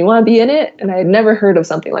competition. You want to be in it? And I had never heard of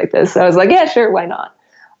something like this. So I was like, yeah, sure. Why not?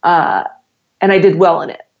 And I did well in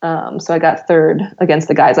it. So I got third against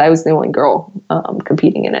the guys. I was the only girl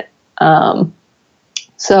competing in it.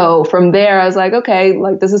 So from there, I was like, okay,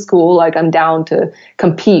 like this is cool. Like I'm down to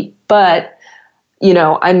compete, but you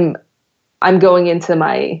know, I'm going into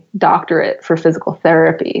my doctorate for physical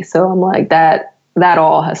therapy. So I'm like that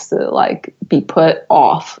all has to like be put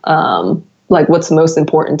off. Like what's most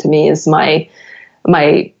important to me is my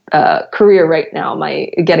career right now,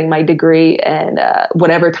 getting my degree, and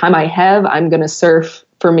whatever time I have, I'm going to surf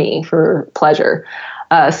for me, for pleasure.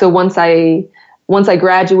 So once I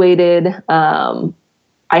graduated,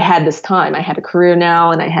 I had this time. I had a career now,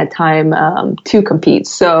 and I had time to compete.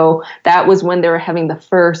 So that was when they were having the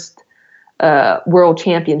first world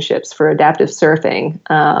championships for adaptive surfing,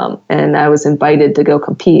 and I was invited to go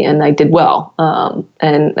compete, and I did well.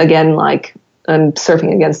 And again, like I'm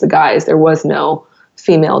surfing against the guys, there was no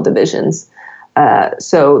female divisions,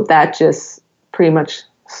 so that just pretty much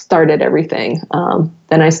started everything.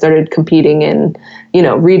 Then I started competing in,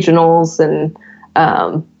 regionals and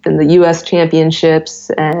in the U.S. championships,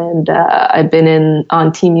 and I've been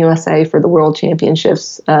on Team USA for the World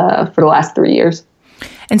Championships for the last 3 years.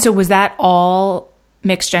 And so was that all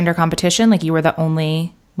mixed gender competition? Like you were the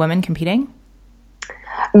only woman competing?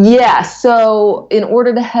 Yeah. So in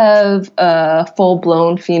order to have a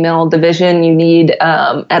full-blown female division, you need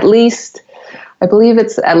at least, I believe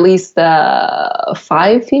it's at least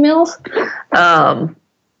 5 females. Some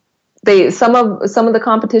of the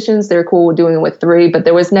competitions, they're cool with doing it with 3, but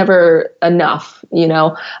there was never enough,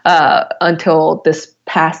 until this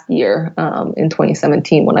past year, in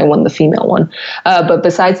 2017 when I won the female one. But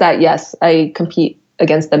besides that, yes, I compete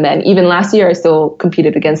against the men. Even last year, I still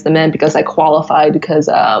competed against the men because I qualified, because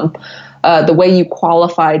the way you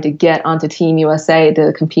qualify to get onto Team USA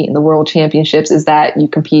to compete in the World Championships is that you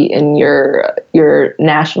compete in your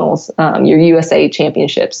nationals, your USA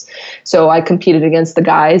Championships. So I competed against the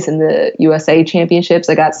guys in the USA Championships.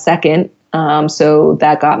 I got second, so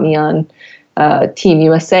that got me on Team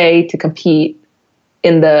USA to compete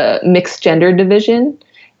in the mixed gender division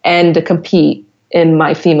and to compete in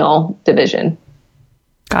my female division.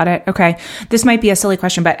 Got it. Okay. This might be a silly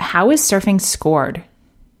question, but how is surfing scored?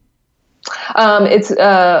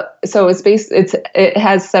 It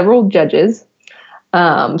has several judges.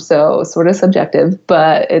 So sort of subjective,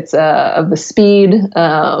 but it's of the speed,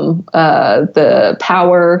 the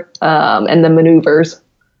power, and the maneuvers.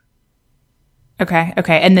 Okay.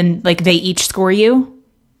 And then like they each score you?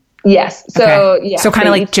 Yes. So okay. Yeah. So kind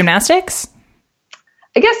of like gymnastics?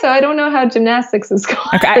 I guess so. I don't know how gymnastics is going.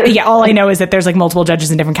 Okay. All I know is that there's like multiple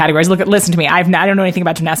judges in different categories. Listen to me. I don't know anything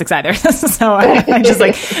about gymnastics either. So I just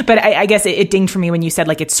like, but I guess it dinged for me when you said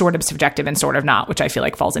like it's sort of subjective and sort of not, which I feel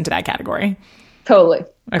like falls into that category. Totally.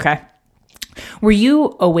 Okay. Were you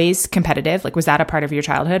always competitive? Like, was that a part of your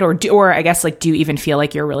childhood, or I guess like, do you even feel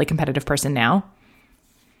like you're a really competitive person now?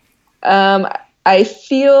 I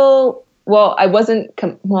feel, well, I wasn't,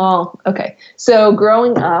 okay. So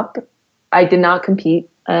growing up, I did not compete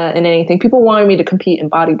in anything. People wanted me to compete in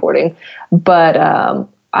bodyboarding, but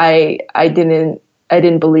I didn't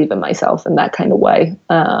believe in myself in that kind of way.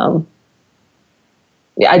 I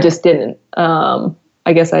just didn't.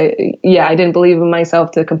 I guess I didn't believe in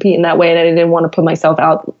myself to compete in that way, and I didn't want to put myself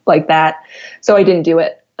out like that, so I didn't do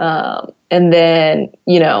it. And then,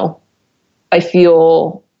 I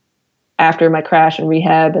feel after my crash and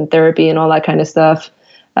rehab and therapy and all that kind of stuff,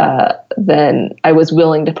 then I was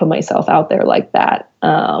willing to put myself out there like that.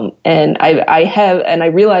 And I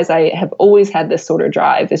realized I have always had this sort of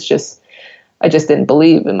drive. It's just, I just didn't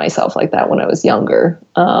believe in myself like that when I was younger,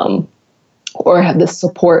 or have the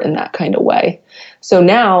support in that kind of way. So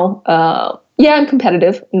now, I'm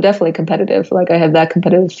competitive. I'm definitely competitive. Like I have that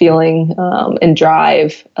competitive feeling, and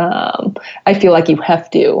drive. I feel like you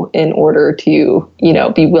have to in order to,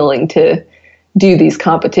 be willing to do these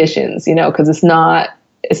competitions, cause it's not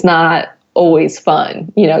always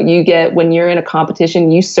fun. When you're in a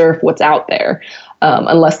competition, you surf what's out there,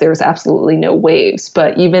 unless there's absolutely no waves.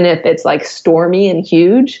 But even if it's like stormy and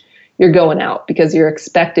huge, you're going out because you're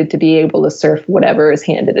expected to be able to surf whatever is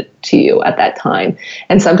handed to you at that time.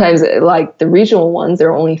 And sometimes like the regional ones,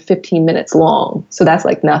 they're only 15 minutes long. So that's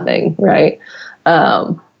like nothing. Right.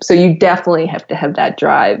 So you definitely have to have that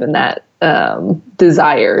drive and that,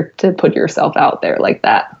 desire to put yourself out there like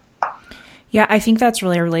that. Yeah, I think that's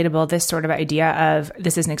really relatable. This sort of idea of,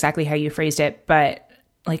 this isn't exactly how you phrased it, but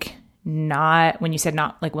like not, when you said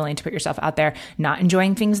not like willing to put yourself out there, not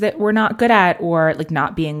enjoying things that we're not good at, or like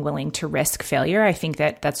not being willing to risk failure. I think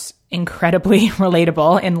that that's incredibly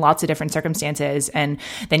relatable in lots of different circumstances. And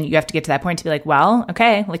then you have to get to that point to be like, well,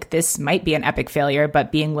 okay, like this might be an epic failure,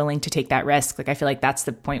 but being willing to take that risk. Like, I feel like that's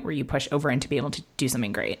the point where you push over and to be able to do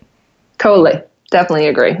something great. Totally. Definitely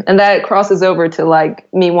agree. And that crosses over to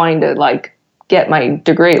like me wanting to like get my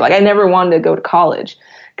degree. Like I never wanted to go to college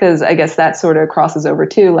because I guess that sort of crosses over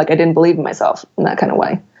too. Like I didn't believe in myself in that kind of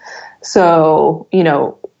way. So, you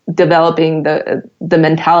know, developing the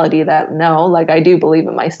mentality that no, like I do believe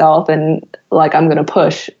in myself and like I'm going to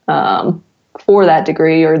push for that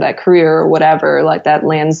degree or that career or whatever, like that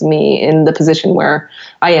lands me in the position where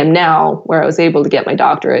I am now, where I was able to get my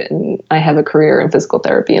doctorate and I have a career in physical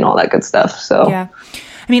therapy and all that good stuff. So yeah.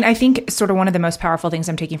 I mean, I think sort of one of the most powerful things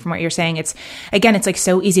I'm taking from what you're saying, it's like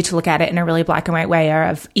so easy to look at it in a really black and white way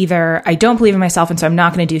of either I don't believe in myself and so I'm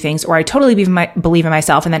not going to do things, or I totally believe in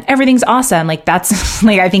myself and then everything's awesome. Like that's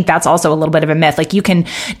like, I think that's also a little bit of a myth. Like you can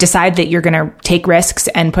decide that you're going to take risks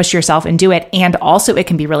and push yourself and do it. And also it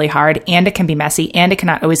can be really hard and it can be messy and it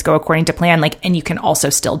cannot always go according to plan. Like, and you can also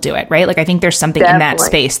still do it, right? Like I think there's something in that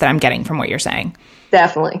space that I'm getting from what you're saying.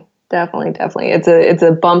 Definitely. It's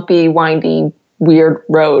a bumpy, windy, weird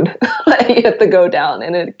road that you have to go down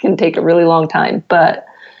and it can take a really long time, but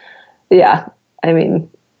yeah, I mean,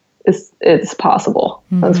 it's possible.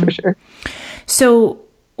 Mm-hmm. That's for sure. So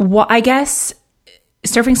I guess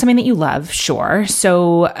surfing's something that you love. Sure.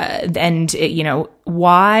 So,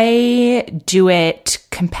 why do it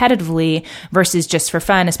competitively versus just for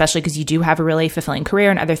fun, especially because you do have a really fulfilling career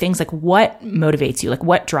and other things? Like what motivates you? Like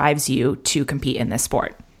what drives you to compete in this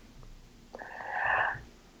sport?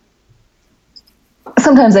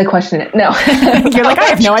 Sometimes I question it. No. You're like, I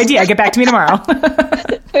have no idea. Get back to me tomorrow. I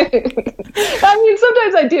mean,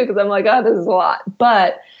 sometimes I do because I'm like, oh, this is a lot.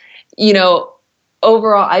 But, you know,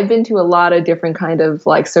 overall, I've been to a lot of different kind of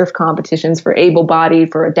like surf competitions for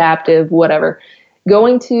able-bodied, for adaptive, whatever.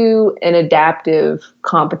 Going to an adaptive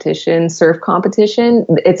competition, surf competition,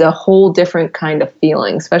 it's a whole different kind of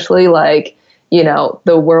feeling, especially like, you know,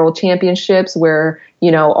 the world championships where, you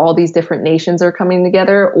know, all these different nations are coming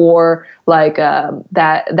together, or like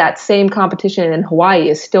that same competition in Hawaii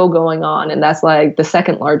is still going on. And that's like the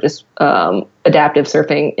second largest adaptive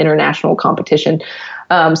surfing international competition.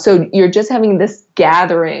 So you're just having this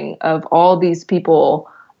gathering of all these people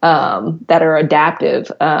that are adaptive.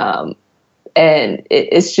 And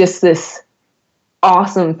it's just this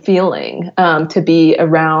awesome feeling to be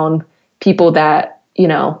around people that, you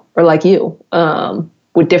know, are like you,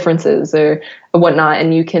 with differences or whatnot.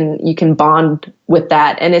 And you can bond with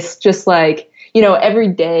that. And it's just like, you know, every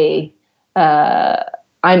day, I'm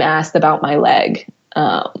asked about my leg,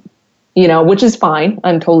 you know, which is fine.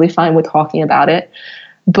 I'm totally fine with talking about it.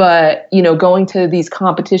 But, you know, going to these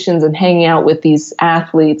competitions and hanging out with these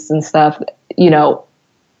athletes and stuff, you know,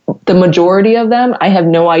 the majority of them, I have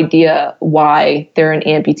no idea why they're an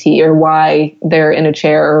amputee or why they're in a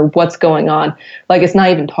chair or what's going on. Like, it's not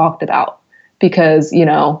even talked about because, you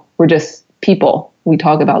know, we're just people. We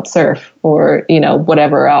talk about surf or, you know,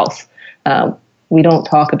 whatever else. We don't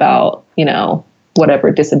talk about, you know,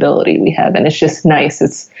 whatever disability we have. And it's just nice.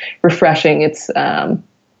 It's refreshing. It's,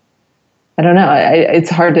 I don't know. It's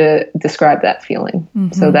hard to describe that feeling.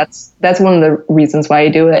 Mm-hmm. So that's one of the reasons why I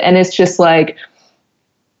do it. And it's just like,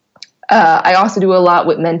 I also do a lot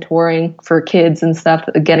with mentoring for kids and stuff,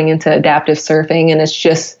 getting into adaptive surfing. And it's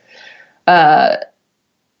just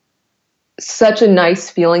such a nice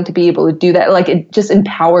feeling to be able to do that. Like, it just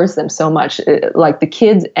empowers them so much, like the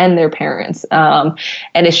kids and their parents. And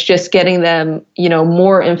it's just getting them, you know,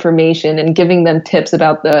 more information and giving them tips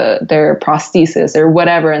about their prosthesis or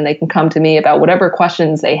whatever. And they can come to me about whatever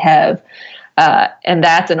questions they have. And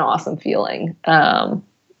that's an awesome feeling.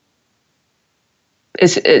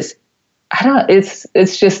 I don't know.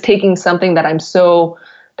 It's just taking something that I'm so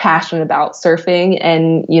passionate about, surfing,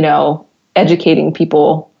 and, you know, educating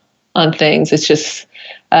people on things. It's just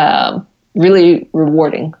really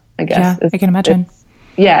rewarding, I guess. Yeah, I can imagine.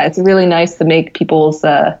 It's really nice to make people's,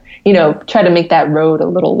 you know, try to make that road a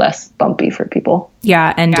little less bumpy for people.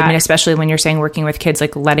 Yeah. And I mean, especially when you're saying working with kids,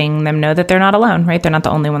 like letting them know that they're not alone, right? They're not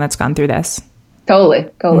the only one that's gone through this. Totally.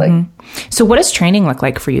 Mm-hmm. So what does training look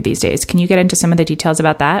like for you these days? Can you get into some of the details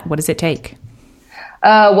about that? What does it take?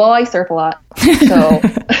 Well, I surf a lot. So,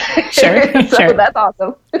 sure. That's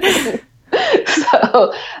awesome.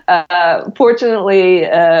 So, fortunately,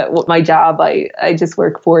 with my job, I just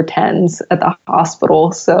work 4/10s at the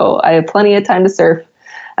hospital. So I have plenty of time to surf.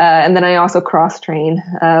 And then I also cross train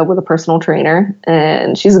with a personal trainer,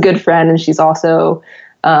 and she's a good friend, and she's also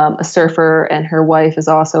a surfer, and her wife is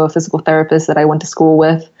also a physical therapist that I went to school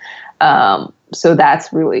with. So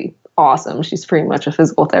that's really awesome. She's pretty much a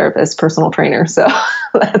physical therapist, personal trainer. So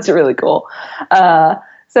that's really cool.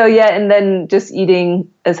 So yeah, and then just eating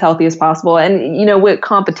as healthy as possible. And, with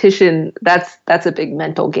competition, that's a big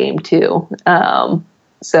mental game too.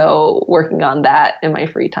 So working on that in my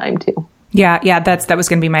free time too. Yeah, that was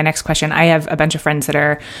going to be my next question. I have a bunch of friends that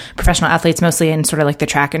are professional athletes, mostly in sort of like the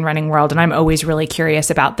track and running world. And I'm always really curious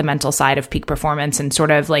about the mental side of peak performance and sort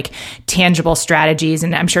of like tangible strategies.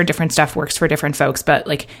 And I'm sure different stuff works for different folks, but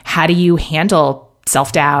like, how do you handle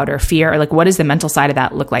self-doubt or fear? Or like, what does the mental side of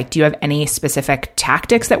that look like? Do you have any specific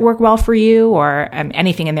tactics that work well for you, or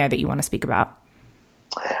anything in there that you want to speak about?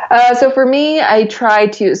 So for me, I try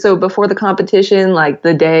so before the competition, like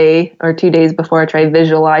the day or 2 days before, I try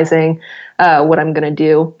visualizing what I'm going to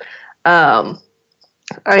do.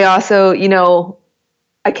 I also,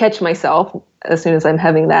 I catch myself as soon as I'm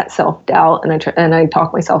having that self-doubt, and I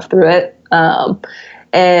talk myself through it. And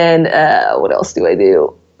what else do I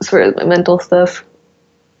do as far as my mental stuff?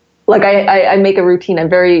 Like I make a routine. I'm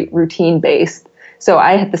very routine based. So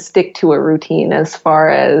I have to stick to a routine as far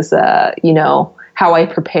as, how I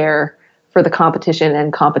prepare for the competition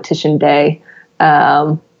and competition day.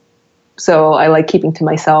 So I like keeping to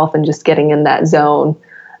myself and just getting in that zone.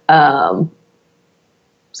 So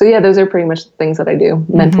yeah, those are pretty much the things that I do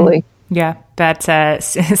mentally. Yeah, that's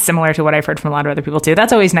similar to what I've heard from a lot of other people too.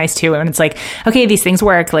 That's always nice too. And it's like, okay, these things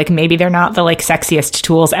work. Like maybe they're not the like sexiest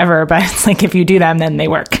tools ever, but it's like if you do them, then they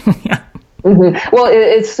work. Yeah. Mm-hmm. Well,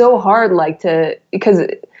 it's so hard, because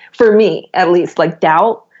for me, at least, like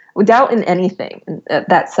doubt in anything,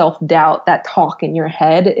 that self-doubt, that talk in your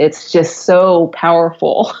head, it's just so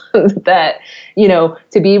powerful that,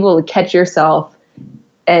 to be able to catch yourself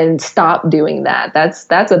and stop doing that's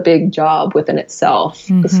a big job within itself.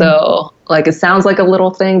 Mm-hmm. So like, it sounds like a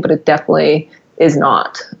little thing, but it definitely is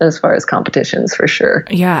not as far as competitions, for sure.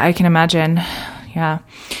 Yeah, I can imagine. Yeah.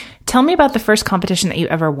 Tell me about the first competition that you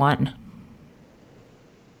ever won.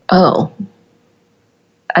 Oh,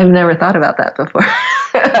 I've never thought about that before.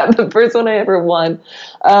 The first one I ever won,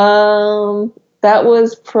 that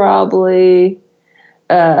was probably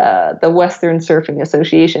the Western Surfing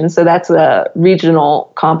Association. So that's a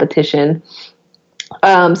regional competition.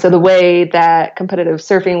 So the way that competitive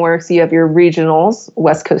surfing works, you have your regionals,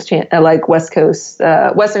 Western Surfing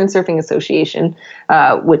Association,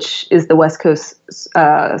 which is the West Coast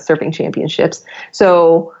Surfing Championships.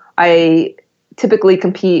 So I typically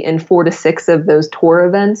compete in 4 to 6 of those tour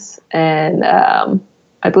events, and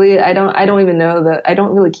I believe I don't even know that. I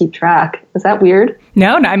don't really keep track. Is that weird?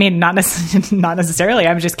 No, I mean, not necessarily.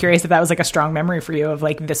 I'm just curious if that was like a strong memory for you of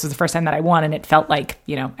like, this was the first time that I won and it felt like,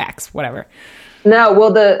 X, whatever. No,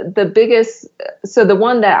 well, the biggest, so the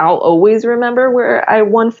one that I'll always remember where I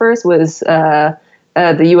won first was the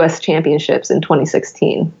U.S. Championships in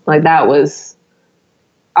 2016. Like that was,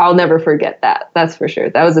 I'll never forget that. That's for sure.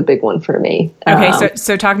 That was a big one for me. Okay.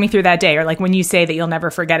 So talk me through that day, or like when you say that you'll never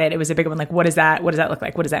forget it, it was a big one. Like, what does that look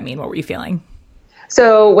like? What does that mean? What were you feeling?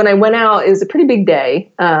 So when I went out, it was a pretty big day.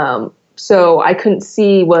 So I couldn't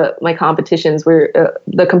see what my competitions were,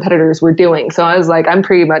 the competitors were doing. So I was like, I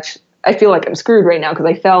feel like I'm screwed right now because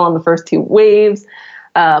I fell on the first 2 waves.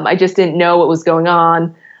 I just didn't know what was going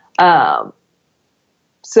on. And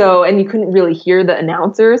you couldn't really hear the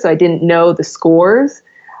announcer, so I didn't know the scores.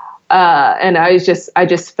 And I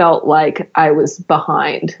just felt like I was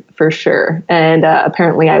behind for sure. And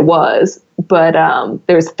apparently I was, but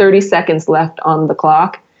there was 30 seconds left on the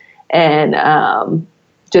clock, and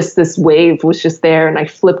just this wave was just there, and I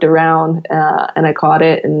flipped around and I caught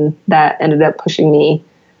it, and that ended up pushing me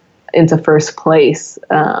into first place.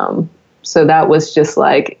 So that was just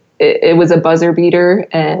like, it was a buzzer beater,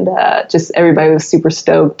 and just everybody was super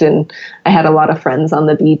stoked, and I had a lot of friends on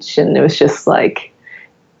the beach, and it was just like,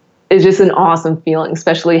 it's just an awesome feeling,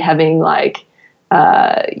 especially having like,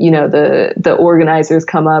 the organizers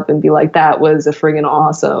come up and be like, that was a friggin'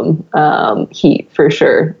 awesome heat for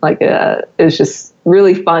sure. Like, it was just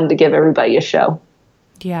really fun to give everybody a show.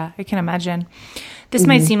 Yeah, I can imagine. This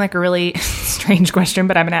might seem like a really strange question,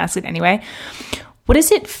 but I'm going to ask it anyway. What does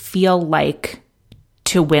it feel like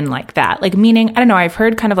to win like that? Like, meaning, I don't know, I've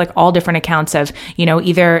heard kind of like all different accounts of,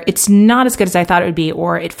 either it's not as good as I thought it would be,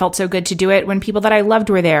 or it felt so good to do it when people that I loved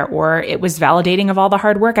were there, or it was validating of all the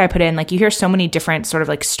hard work I put in. Like, you hear so many different sort of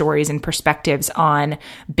like stories and perspectives on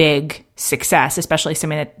big success, especially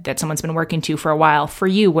something that someone's been working to for a while. For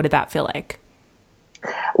you, what did that feel like?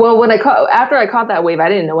 Well, after I caught that wave, I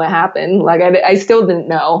didn't know what happened. Like, I still didn't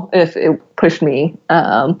know if it pushed me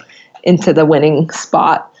into the winning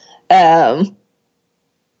spot.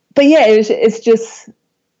 But yeah, it's just,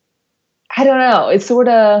 I don't know. It's sort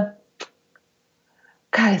of,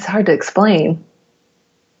 God, it's hard to explain.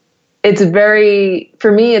 It's very,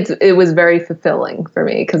 for me, it was very fulfilling for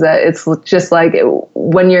me because it's just like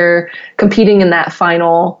when you're competing in that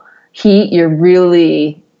final heat, you're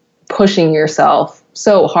really pushing yourself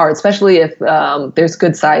so hard, especially if there's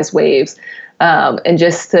good size waves. And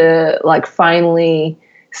just to like finally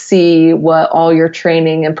see what all your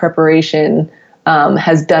training and preparation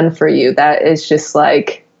has done for you, that is just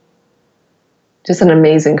like, just an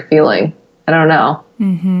amazing feeling. I don't know.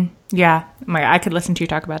 Mm-hmm. Yeah. I could listen to you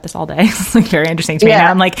talk about this all day. It's like very interesting to me. Now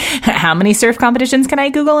I'm like, how many surf competitions can I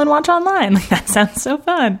Google and watch online? Like that sounds so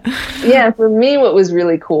fun. Yeah. For me, what was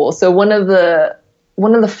really cool. So one of the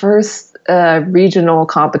first regional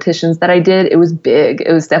competitions that I did, it was big.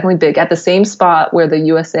 It was definitely big at the same spot where the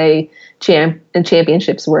USA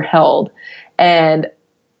championships were held. And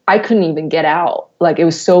I couldn't even get out. Like it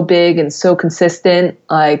was so big and so consistent.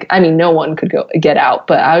 Like, I mean, no one could get out,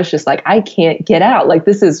 but I was just like, I can't get out. Like,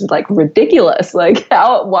 this is like ridiculous. Like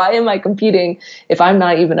why am I competing if I'm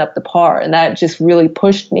not even up to par? And that just really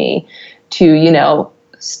pushed me to,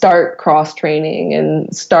 start cross training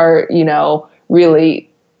and start, really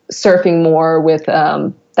surfing more with,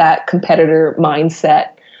 that competitor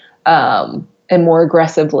mindset, and more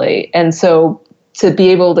aggressively. And so to be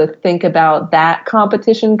able to think about that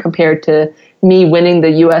competition compared to me winning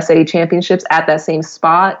the USA championships at that same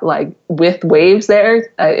spot, like with waves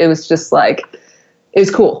there, it was just like, it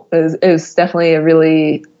was cool. It was definitely a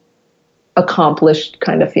really accomplished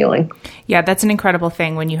kind of feeling. Yeah, that's an incredible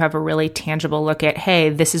thing when you have a really tangible look at, hey,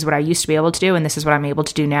 this is what I used to be able to do and this is what I'm able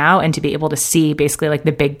to do now, and to be able to see basically like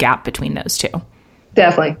the big gap between those two.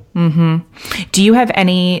 Definitely. Mm-hmm. Do you have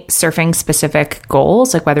any surfing specific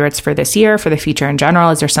goals, like whether it's for this year, for the future in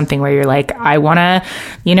general? Is there something where you're like, I want to,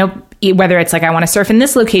 whether it's like I want to surf in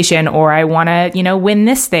this location or I want to, win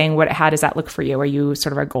this thing? How does that look for you? Are you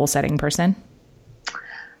sort of a goal setting person?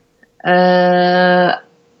 I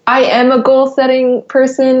am a goal setting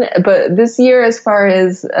person, but this year, as far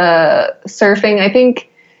as surfing, I think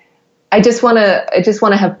I just want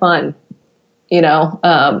to have fun.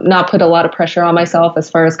 Not put a lot of pressure on myself as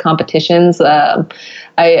far as competitions.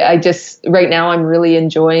 I just, right now I'm really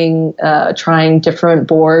enjoying, trying different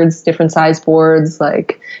boards, different size boards,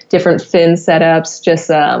 like different fin setups, just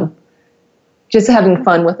having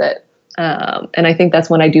fun with it. And I think that's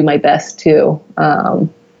when I do my best too.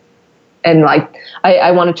 And like,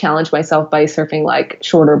 I want to challenge myself by surfing like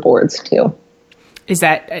shorter boards too.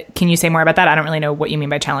 Can you say more about that? I don't really know what you mean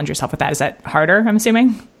by challenge yourself with that. Is that harder, I'm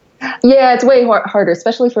assuming? Yeah, it's way harder,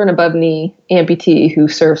 especially for an above knee amputee who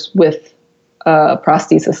surfs with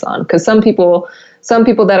prosthesis on. Because some people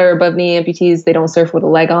that are above knee amputees, they don't surf with a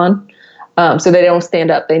leg on, so they don't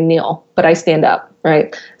stand up; they kneel. But I stand up,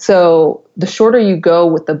 right? So the shorter you go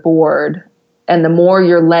with the board, and the more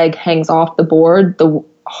your leg hangs off the board, the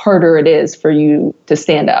harder it is for you to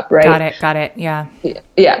stand up, right? Got it. Yeah.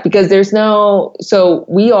 Yeah, because there's no. So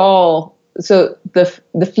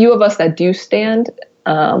the few of us that do stand.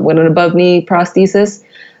 With an above knee prosthesis,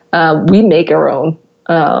 we make our own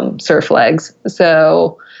surf legs.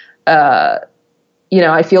 So, I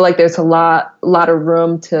feel like there's a lot of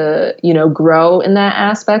room to, grow in that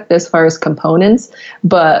aspect as far as components.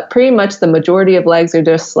 But pretty much the majority of legs are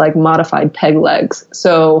just like modified peg legs.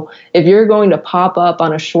 So if you're going to pop up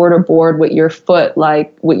on a shorter board with your foot,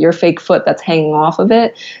 like with your fake foot that's hanging off of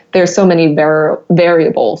it, there's so many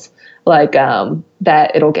variables. Like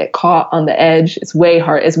that it'll get caught on the edge. It's way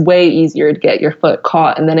hard. It's way easier to get your foot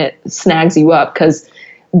caught, and then it snags you up, because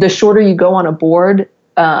the shorter you go on a board,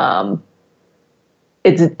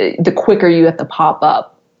 it's the quicker you have to pop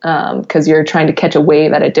up, because you're trying to catch a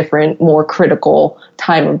wave at a different, more critical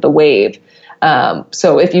time of the wave.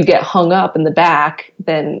 So if you get hung up in the back,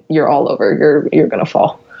 then you're all over. You're gonna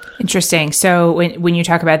fall. Interesting. So when you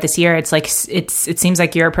talk about this year, it's like it seems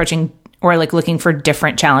like you're approaching or like looking for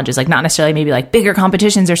different challenges, like not necessarily maybe like bigger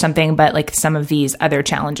competitions or something, but like some of these other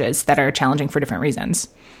challenges that are challenging for different reasons.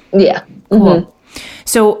 Yeah. Cool. Mm-hmm.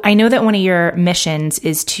 So I know that one of your missions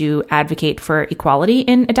is to advocate for equality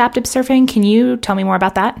in adaptive surfing. Can you tell me more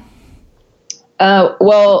about that?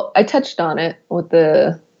 Well, I touched on it with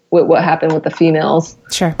what happened with the females.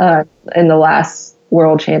 Sure. In the last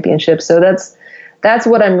World Championship. So that's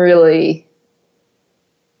what I'm really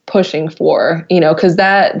pushing for, because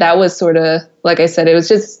that was sort of, like I said, it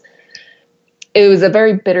was a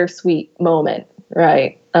very bittersweet moment,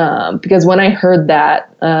 right? Because when I heard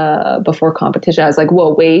that before competition, I was like,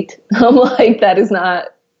 whoa, wait. I'm like, that is not,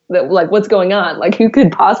 like, what's going on? Like, who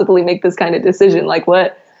could possibly make this kind of decision? Like,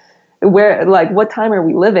 what time are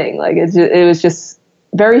we living? Like, it was just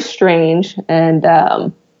very strange. And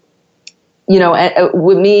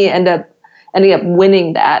with me ending up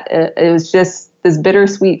winning that, it was just this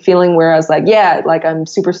bittersweet feeling where I was like, yeah, like I'm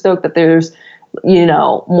super stoked that there's,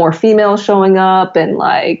 more females showing up and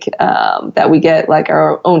like, that we get like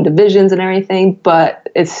our own divisions and everything, but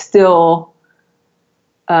it's still,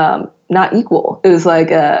 not equal. It was like,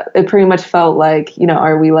 it pretty much felt like,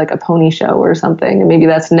 are we like a pony show or something? And maybe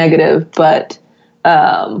that's negative, but,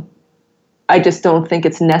 I just don't think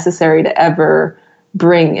it's necessary to ever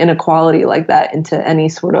bring inequality like that into any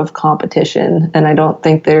sort of competition. And I don't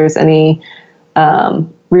think there's any,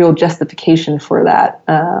 real justification for that.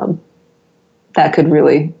 That could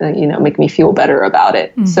really, make me feel better about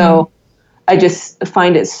it. Mm-hmm. So I just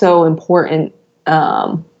find it so important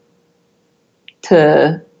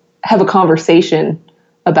to have a conversation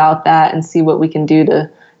about that and see what we can do to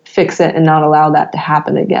fix it and not allow that to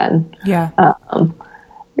happen again. Yeah.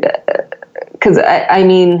 Because I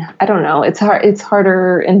mean, I don't know. It's hard. It's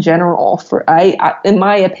harder in general for in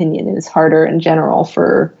my opinion, it's harder in general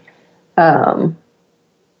for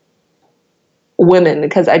women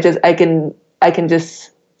because I can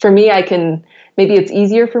for me, maybe it's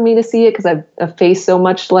easier for me to see it because I've faced so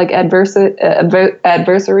much like adversity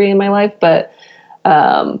in my life, but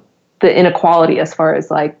the inequality as far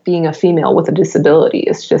as like being a female with a disability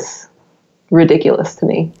is just ridiculous to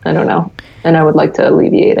me. I don't know. And I would like to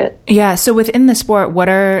alleviate it. Yeah. So within the sport, what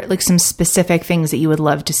are like some specific things that you would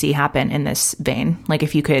love to see happen in this vein? Like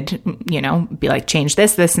if you could, be like, change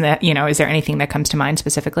this, and that, is there anything that comes to mind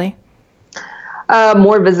specifically?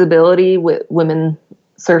 More visibility with women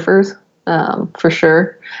surfers, for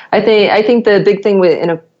sure. I think the big thing with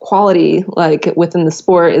inequality, like within the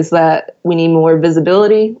sport, is that we need more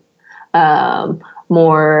visibility,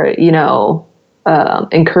 more,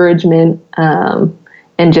 encouragement,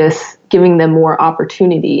 and just giving them more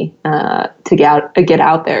opportunity to get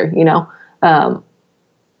out there.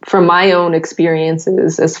 From my own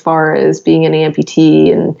experiences, as far as being an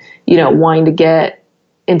amputee and wanting to get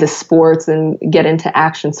into sports and get into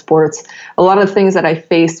action sports, a lot of things that I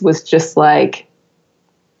faced was just like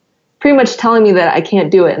pretty much telling me that I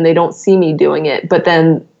can't do it and they don't see me doing it. But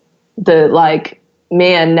then the like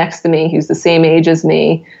man next to me who's the same age as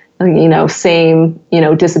me, same,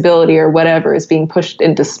 disability or whatever is being pushed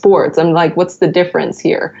into sports. I'm like, what's the difference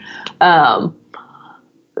here?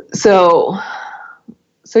 So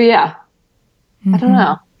yeah, I don't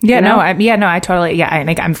know. Yeah, I totally,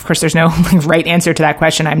 and of course there's no right answer to that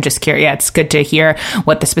question. I'm just curious. Yeah, it's good to hear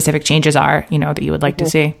what the specific changes are, that you would like to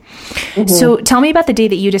see. Mm-hmm. So tell me about the day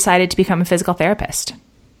that you decided to become a physical therapist.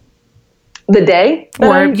 The day?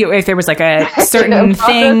 Or if there was like a certain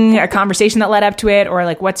thing, a conversation that led up to it, or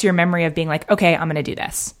like, what's your memory of being like, okay, I'm going to do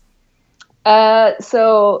this?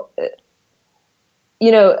 So,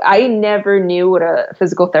 I never knew what a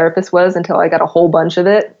physical therapist was until I got a whole bunch of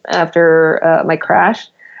it after my crash.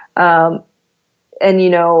 And,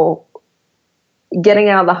 getting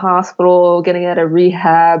out of the hospital, getting out of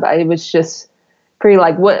rehab, I was just pretty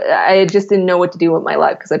like, I just didn't know what to do with my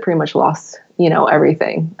life because I pretty much lost,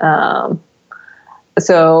 everything.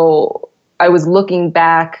 So I was looking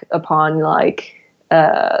back upon like,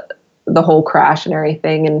 the whole crash and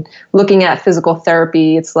everything and looking at physical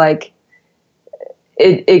therapy. It's like,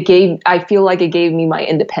 I feel like it gave me my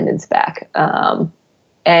independence back.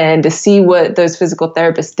 And to see what those physical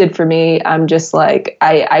therapists did for me, I'm just like,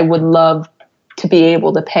 I would love to be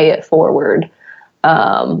able to pay it forward.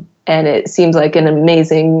 And it seems like an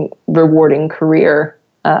amazing, rewarding career.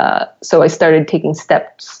 So I started taking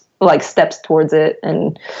steps towards it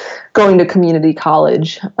and going to community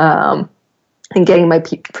college, and getting my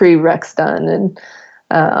prereqs done. And,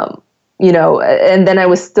 and then I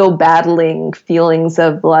was still battling feelings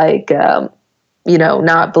of like,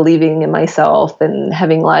 not believing in myself and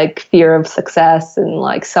having like fear of success and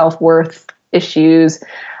like self-worth issues.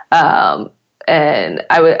 And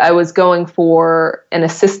I was going for an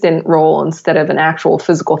assistant role instead of an actual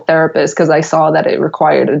physical therapist because I saw that it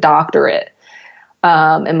required a doctorate.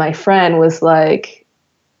 And my friend was like,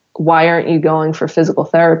 why aren't you going for physical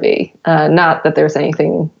therapy? Not that there's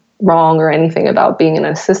anything wrong or anything about being an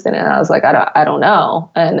assistant. And I was like, I don't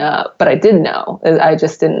know. And, but I did know. I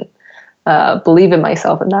just didn't believe in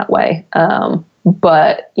myself in that way.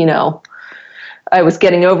 But, I was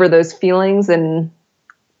getting over those feelings and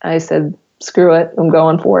I said, screw it, I'm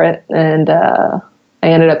going for it. And I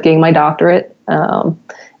ended up getting my doctorate. And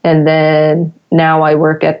then now I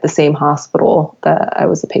work at the same hospital that I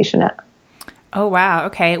was a patient at. Oh, wow.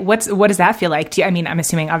 Okay. What does that feel like? I'm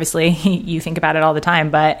assuming obviously you think about it all the time,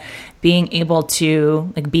 but being able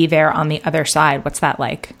to like be there on the other side, what's that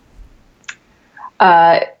like?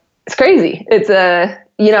 It's crazy. It's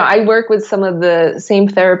I work with some of the same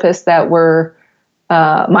therapists that were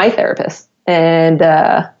my therapists. And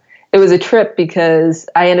it was a trip because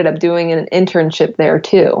I ended up doing an internship there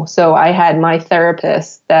too. So I had my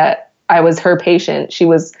therapist that I was her patient. She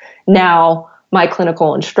was now my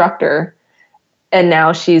clinical instructor, and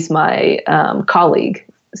now she's my colleague.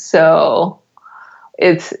 So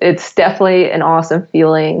it's definitely an awesome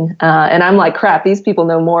feeling. And I'm like, crap, these people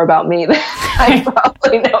know more about me than I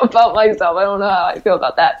probably know about myself. I don't know how I feel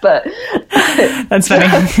about that, but that's funny.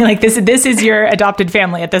 Like this is your adopted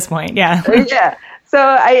family at this point. Yeah. Yeah. So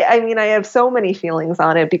I mean, I have so many feelings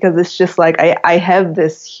on it because it's just like, I have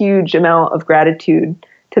this huge amount of gratitude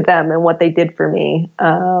to them and what they did for me.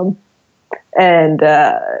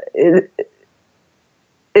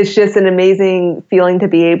 It's just an amazing feeling to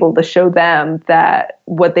be able to show them that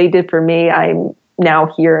what they did for me, I'm now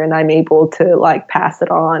here and I'm able to like pass it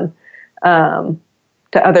on to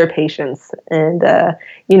other patients. And,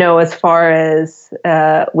 as far as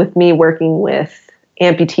with me working with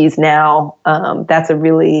amputees now, that's a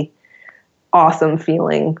really awesome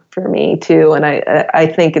feeling for me too. And I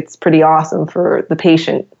think it's pretty awesome for the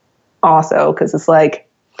patient also, because it's like,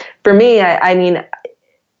 for me, I mean,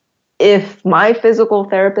 if my physical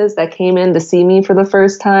therapist that came in to see me for the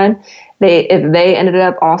first time, if they ended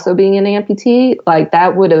up also being an amputee, like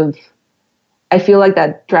that would have, I feel like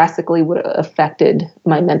that drastically would have affected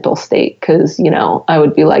my mental state. Cause, I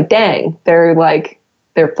would be like, dang, they're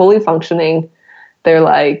fully functioning. They're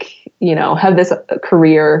like, have this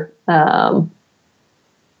career.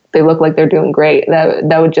 They look like they're doing great.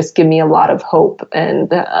 That would just give me a lot of hope.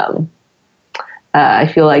 And, I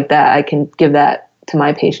feel like that I can give that to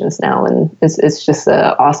my patients now. And it's just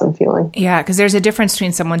an awesome feeling. Yeah. Cause there's a difference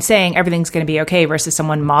between someone saying everything's going to be okay versus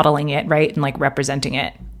someone modeling it, right? And like representing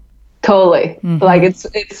it. Totally. Mm-hmm. Like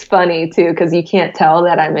it's funny too, cause you can't tell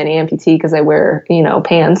that I'm an amputee cause I wear,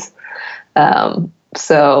 pants.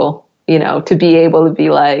 So, to be able to be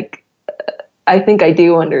like, I think I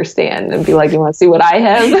do understand, and be like, you want to see what I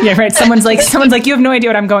have? Yeah, right. Someone's like, you have no idea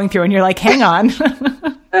what I'm going through. And you're like, hang on.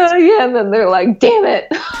 Yeah. And then they're like, damn it.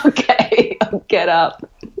 Okay. I'll get up.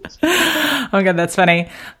 Oh my God, that's funny.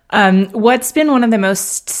 What's been one of the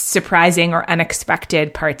most surprising or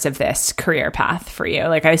unexpected parts of this career path for you?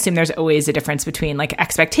 Like, I assume there's always a difference between like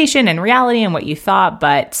expectation and reality and what you thought.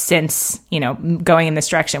 But since, going in this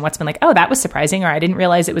direction, what's been like, oh, that was surprising, or I didn't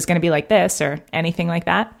realize it was going to be like this, or anything like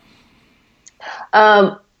that?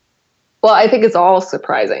 Well, I think it's all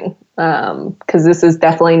surprising, because this is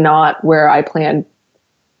definitely not where I planned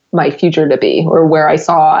my future to be, or where I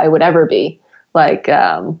saw I would ever be. Like,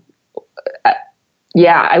 I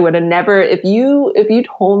would have never, if you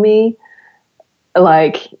told me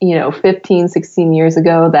like, 15, 16 years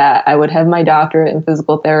ago that I would have my doctorate in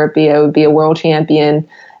physical therapy, I would be a world champion,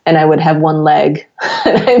 and I would have one leg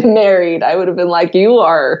and I'm married, I would have been like, you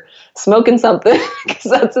are smoking something,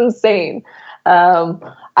 because that's insane.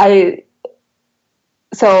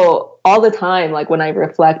 So all the time, like when I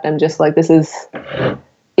reflect, I'm just like, this is, to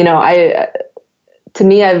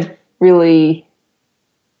me, I've really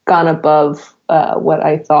gone above what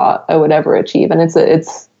I thought I would ever achieve. And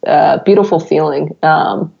it's a beautiful feeling.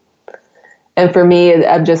 And for me,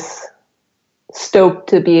 I'm just stoked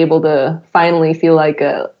to be able to finally feel like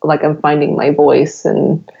I'm finding my voice,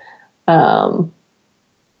 and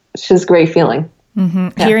it's just a great feeling. Mm-hmm.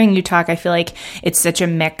 Yeah. Hearing you talk, I feel like it's such a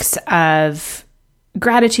mix of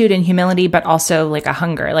gratitude and humility, but also like a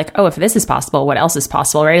hunger, like, oh, if this is possible, what else is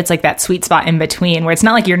possible, right? It's like that sweet spot in between where it's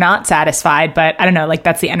not like you're not satisfied, but I don't know, like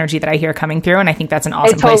that's the energy that I hear coming through. And I think that's an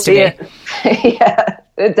awesome place to be. Yeah,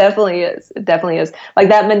 it definitely is. It definitely is. Like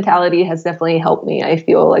that mentality has definitely helped me. I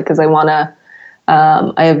feel like, cause I want to,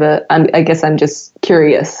 I guess I'm just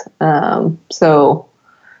curious. So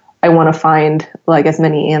I want to find like as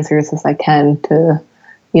many answers as I can to,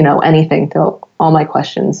 anything, to all my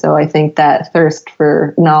questions. So I think that thirst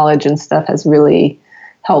for knowledge and stuff has really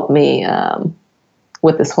helped me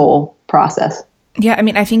with this whole process. Yeah. I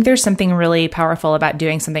mean, I think there's something really powerful about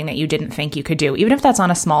doing something that you didn't think you could do, even if that's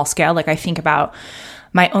on a small scale. Like I think about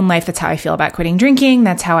my own life. That's how I feel about quitting drinking.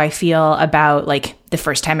 That's how I feel about like the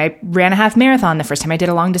first time I ran a half marathon, the first time I did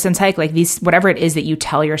a long distance hike, like these, whatever it is that you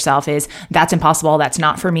tell yourself is that's impossible. That's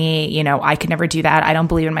not for me. I could never do that. I don't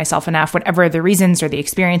believe in myself enough, whatever the reasons or the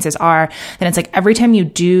experiences are. Then it's like every time you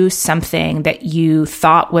do something that you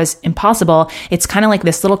thought was impossible, it's kind of like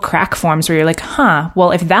this little crack forms where you're like,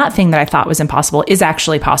 well, if that thing that I thought was impossible is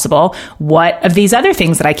actually possible, what of these other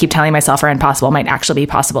things that I keep telling myself are impossible might actually be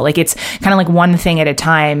possible? Like it's kind of like one thing at a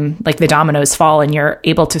time, like the dominoes fall and you're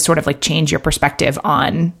able to sort of like change your perspective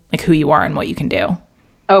on like who you are and what you can do.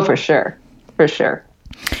 Oh, for sure. For sure.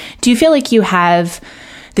 Do you feel like you have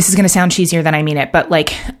this is going to sound cheesier than I mean it, but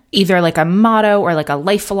like either like a motto or like a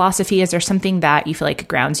life philosophy? Is there something that you feel like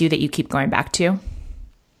grounds you that you keep going back to?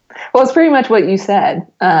 Well, it's pretty much what you said.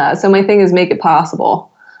 So my thing is make it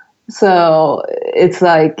possible. So it's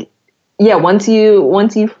like, yeah, once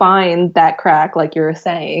you find that crack, like you were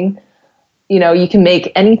saying, you know, you can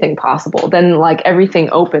make anything possible. Then like everything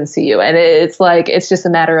opens to you. And it's like, it's just a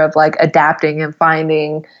matter of like adapting and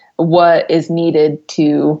finding what is needed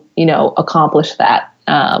to, you know, accomplish that.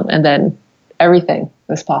 And then everything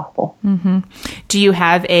is possible. Mm-hmm. Do you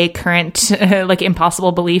have a current like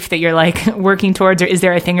impossible belief that you're like working towards, or is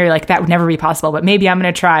there a thing where you're like, that would never be possible, but maybe I'm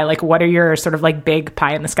going to try? Like, what are your sort of like big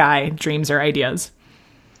pie in the sky dreams or ideas?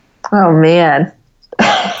 Oh man.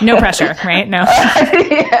 No pressure, right? No.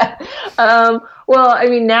 Yeah. Well, I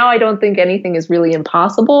mean, now I don't think anything is really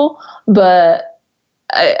impossible, but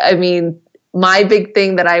I mean, my big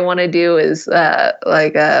thing that I want to do is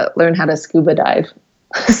learn how to scuba dive.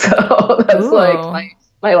 So that's Ooh. like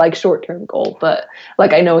my like short-term goal, but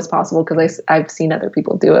like I know it's possible because I've seen other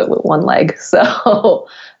people do it with one leg. So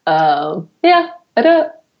yeah, I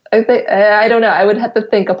don't know. I would have to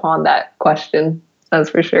think upon that question. That's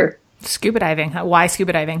for sure. Scuba diving. Why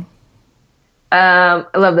scuba diving? I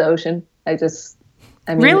love the ocean. I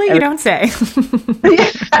mean, really? You don't say.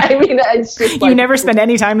 Yeah, I mean, it's just like, you never spend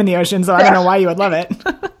any time in the ocean, so I don't know why you would love it.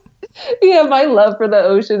 Yeah, my love for the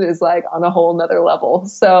ocean is like on a whole nother level.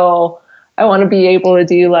 So I want to be able to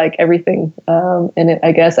do like everything in it,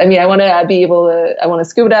 I guess. I mean, I want to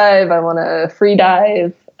scuba dive. I want to free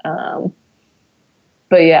dive.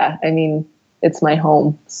 But yeah, I mean, it's my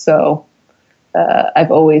home. So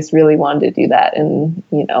I've always really wanted to do that and,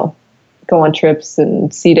 you know, go on trips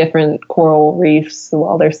and see different coral reefs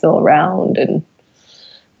while they're still around. And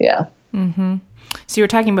yeah. Mm-hmm. So you were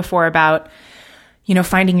talking before about, you know,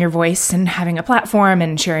 finding your voice and having a platform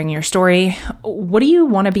and sharing your story. What do you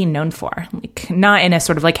want to be known for? Like, not in a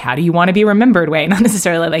sort of like, how do you want to be remembered way? Not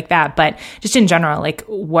necessarily like that, but just in general, like,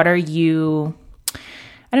 what are you,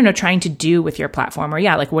 I don't know, trying to do with your platform? Or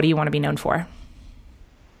yeah, like, what do you want to be known for?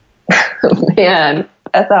 Man,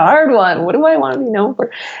 that's a hard one. What do I want to be known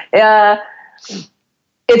for?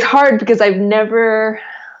 It's hard because I never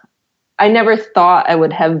thought I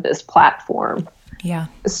would have this platform. Yeah.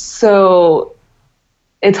 So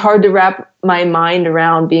it's hard to wrap my mind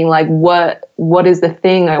around being like, what is the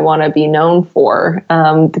thing I want to be known for?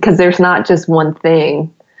 Because there's not just one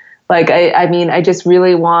thing. Like, I mean, I just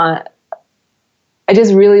really want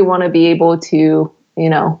to be able to, you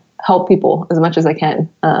know, help people as much as I can.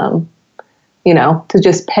 You know, to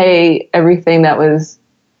just pay everything that was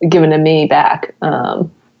given to me back,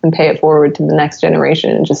 and pay it forward to the next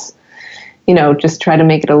generation, and just, you know, just try to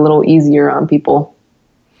make it a little easier on people.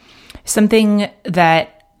 Something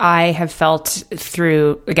that I have felt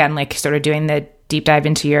through, again, like sort of doing the deep dive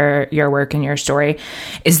into your work and your story,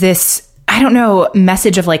 is this, I don't know,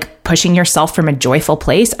 message of like pushing yourself from a joyful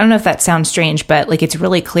place. I don't know if that sounds strange, but like it's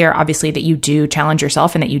really clear, obviously, that you do challenge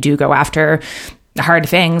yourself and that you do go after hard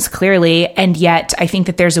things, clearly. And yet I think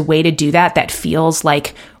that there's a way to do that that feels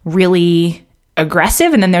like really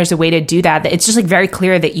aggressive. And then there's a way to do that it's just like very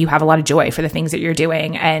clear that you have a lot of joy for the things that you're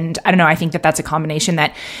doing. And I don't know, I think that that's a combination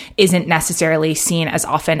that isn't necessarily seen as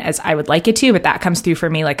often as I would like it to, but that comes through for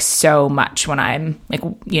me like so much when I'm like,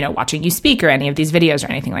 you know, watching you speak or any of these videos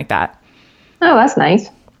or anything like that. Oh, that's nice.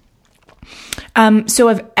 So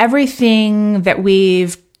of everything that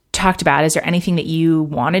we've talked about, is there anything that you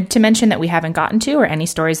wanted to mention that we haven't gotten to, or any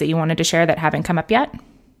stories that you wanted to share that haven't come up yet?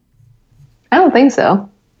 I don't think so.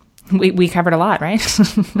 We covered a lot, right?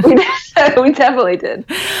 We definitely did.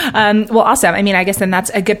 Well, awesome. I mean, I guess then that's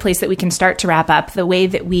a good place that we can start to wrap up. The way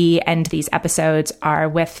that we end these episodes are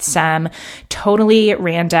with some totally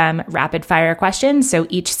random rapid fire questions. So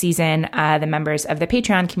each season, the members of the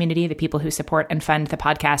Patreon community, the people who support and fund the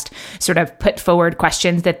podcast, sort of put forward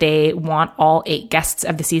questions that they want all 8 guests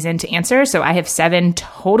of the season to answer. So I have 7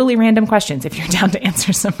 totally random questions if you're down to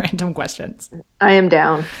answer some random questions. I am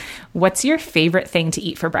down. What's your favorite thing to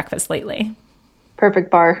eat for breakfast lately? Perfect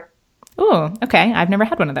Bar. Ooh, okay. I've never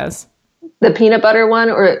had one of those. The peanut butter one,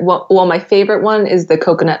 well, my favorite one is the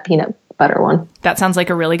coconut peanut butter one. That sounds like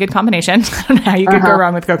a really good combination. I don't know how you could go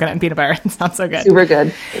wrong with coconut and peanut butter. It sounds so good. Super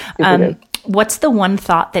good. Super good. What's the one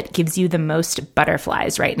thought that gives you the most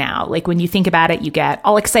butterflies right now? Like when you think about it, you get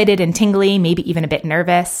all excited and tingly, maybe even a bit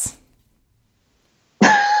nervous.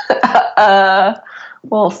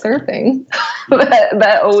 Well, surfing.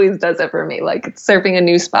 that always does it for me. Like surfing a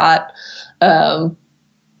new spot, or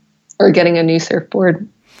getting a new surfboard.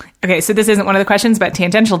 Okay, so this isn't one of the questions, but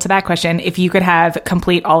tangential to that question, if you could have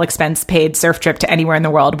complete all expense paid surf trip to anywhere in the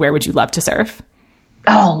world, where would you love to surf?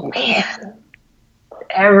 Oh man,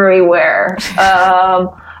 everywhere.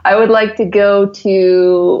 I would like to go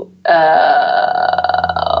to,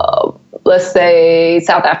 let's say,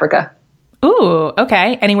 South Africa. Ooh,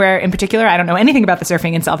 okay. Anywhere in particular? I don't know anything about the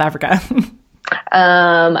surfing in South Africa.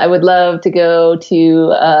 I would love to go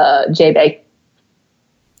to J-Bay.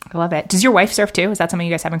 I love it. Does your wife surf too? Is that something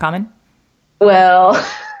you guys have in common? Well,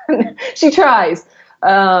 she tries.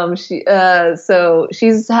 So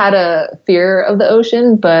she's had a fear of the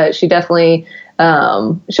ocean, but she definitely,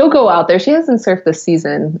 she'll go out there. She hasn't surfed this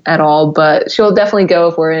season at all, but she'll definitely go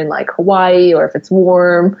if we're in like Hawaii or if it's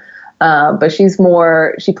warm. But she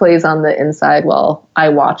plays on the inside while I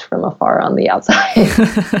watch from afar on the outside.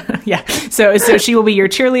 Yeah. So she will be your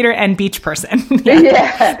cheerleader and beach person.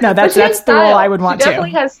 Yeah. No, that's the role I would want to. She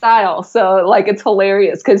definitely has style. So like, it's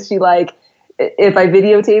hilarious because she like, if I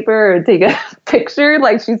videotape her or take a picture,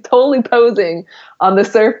 like she's totally posing on the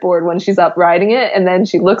surfboard when she's up riding it. And then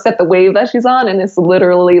she looks at the wave that she's on and it's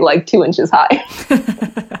literally like 2 inches high.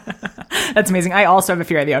 That's amazing. I also have a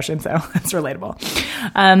fear of the ocean, so that's relatable.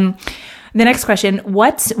 The next question,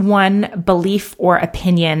 what's one belief or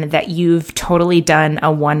opinion that you've totally done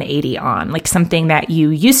a 180 on? Like something that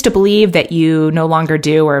you used to believe that you no longer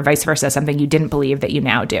do, or vice versa, something you didn't believe that you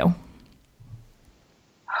now do?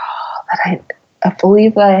 I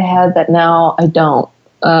believe that I had that now I don't.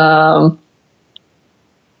 Oh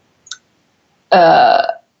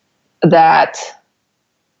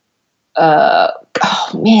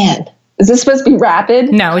man, is this supposed to be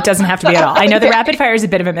rapid? No, it doesn't have to be at all. I know the rapid fire is a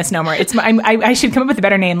bit of a misnomer. I should come up with a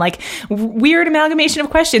better name, like weird amalgamation of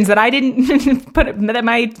questions that I didn't put, that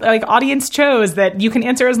my like audience chose, that you can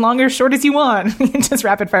answer as long or short as you want. Just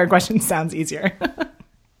rapid fire questions sounds easier.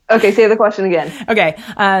 Okay, say the question again. Okay.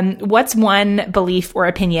 What's one belief or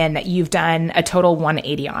opinion that you've done a total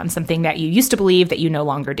 180 on? Something that you used to believe that you no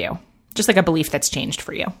longer do? Just like a belief that's changed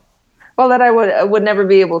for you. Well, that I would never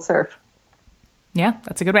be able to surf. Yeah,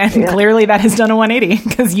 that's a good one. Yeah. Clearly that has done a 180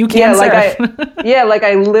 because you can't surf. Like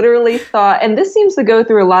I literally thought, and this seems to go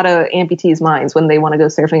through a lot of amputees' minds when they want to go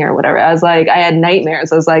surfing or whatever. I was like, I had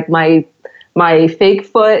nightmares. I was like, my fake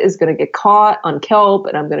foot is going to get caught on kelp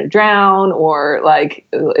and I'm going to drown, or like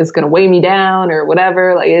it's going to weigh me down or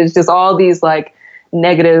whatever. Like it's just all these like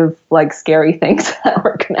negative, like scary things that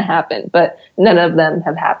were going to happen, but none of them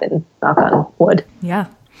have happened, knock on wood. Yeah.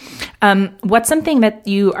 What's something that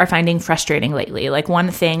you are finding frustrating lately? Like one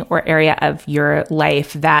thing or area of your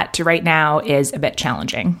life that right now is a bit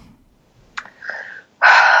challenging?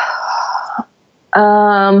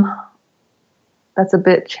 That's a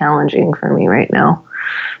bit challenging for me right now.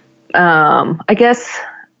 I guess,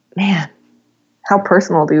 man, how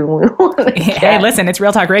personal do we want to get? Hey, listen, it's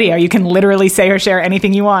Real Talk Radio. You can literally say or share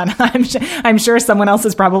anything you want. I'm sure someone else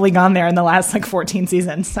has probably gone there in the last like 14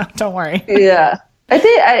 seasons, so don't worry. Yeah.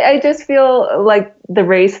 I just feel like the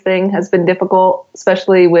race thing has been difficult,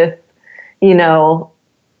 especially with,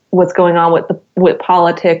 what's going on with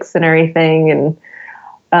politics and everything. And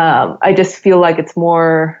I just feel like it's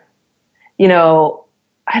more,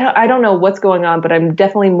 I don't know what's going on, but I'm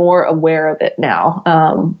definitely more aware of it now.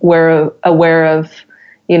 Aware of,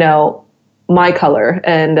 my color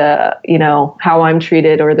and, how I'm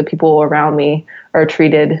treated or the people around me are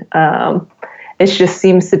treated. It just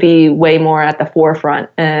seems to be way more at the forefront,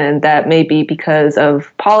 and that may be because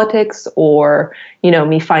of politics or,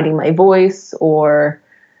 me finding my voice or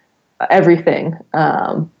everything.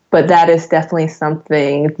 But that is definitely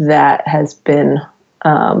something that has been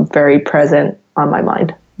very present on my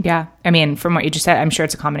mind. Yeah. I mean, from what you just said, I'm sure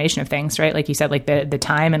it's a combination of things, right? Like you said, like the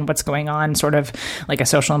time and what's going on sort of like a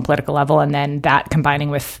social and political level, and then that combining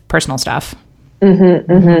with personal stuff.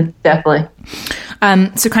 Definitely.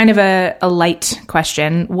 So kind of a light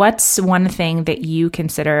question. What's one thing that you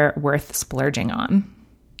consider worth splurging on?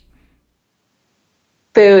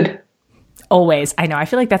 Food. Always. I know. I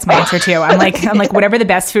feel like that's my answer too. I'm like, whatever the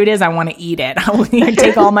best food is, I want to eat it. I will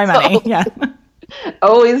take all my money. Yeah.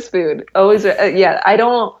 Always food. Always.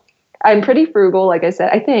 I'm pretty frugal. Like I said,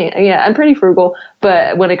 I'm pretty frugal,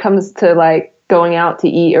 but when it comes to like going out to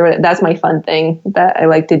eat, or that's my fun thing that I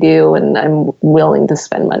like to do, and I'm willing to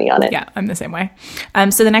spend money on it. Yeah, I'm the same way.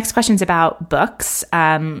 So the next question is about books.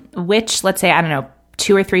 Which, let's say, I don't know,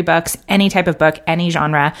 2 or 3 books, any type of book, any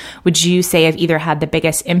genre, would you say have either had the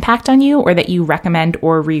biggest impact on you or that you recommend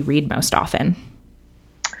or reread most often?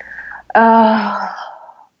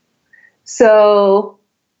 So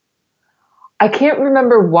I can't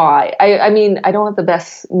remember why. I mean, I don't have the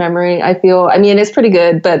best memory, I feel. I mean, it's pretty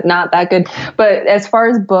good, but not that good. But as far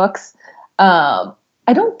as books, I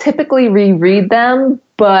don't typically reread them,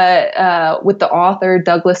 but with the author,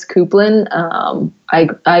 Douglas Coupland,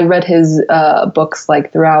 I read his books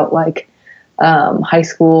like throughout like high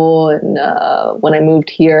school and when I moved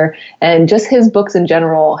here. And just his books in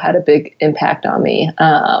general had a big impact on me.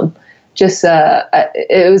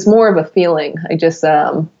 It was more of a feeling. I just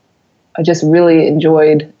really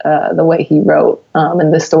enjoyed the way he wrote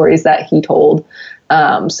and the stories that he told.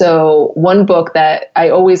 So one book that I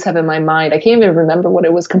always have in my mind, I can't even remember what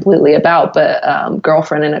it was completely about, but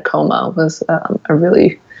Girlfriend in a Coma was a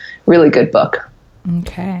really, really good book.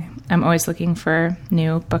 Okay. I'm always looking for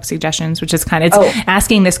new book suggestions, which is kind of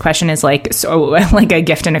asking this question is like so like a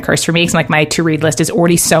gift and a curse for me. Because like my to read list is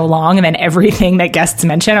already so long, and then everything that guests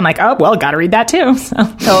mention, I'm like, oh well, got to read that too. So.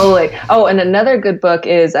 Totally. Oh, and another good book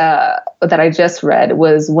is that I just read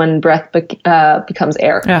was When Breath Becomes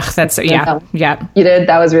Air. Ugh, that's yeah. You did?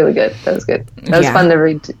 That was really good. That was good. That was fun to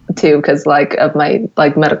read too, because like of my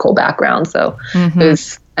like medical background. So it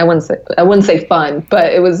was. I wouldn't say fun,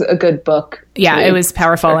 but it was a good book. Yeah, it was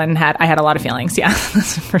powerful and I had a lot of feelings. Yeah,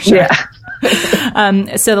 for sure.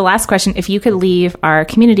 Yeah. So the last question, if you could leave our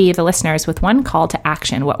community of the listeners with one call to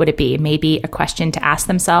action, what would it be? Maybe a question to ask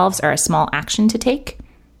themselves or a small action to take?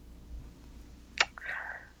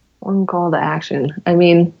 One call to action. I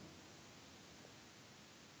mean,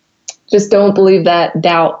 just don't believe that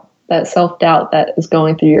doubt, that self-doubt that is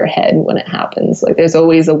going through your head when it happens. Like there's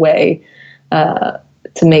always a way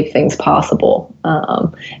to make things possible.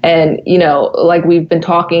 And, you know, like we've been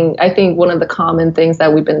talking, I think one of the common things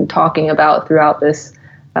that we've been talking about throughout this,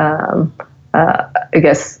 I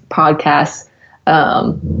guess, podcast,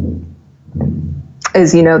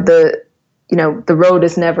 is, the road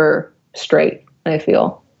is never straight, I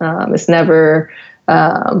feel. It's never,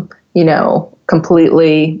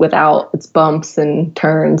 completely without its bumps and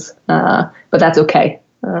turns, but that's okay.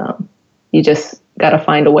 You just got to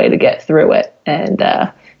find a way to get through it and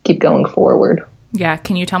keep going forward. Yeah.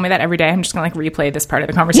 Can you tell me that every day? I'm just going to like replay this part of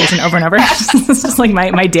the conversation over and over. It's just like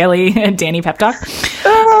my daily Danny pep talk.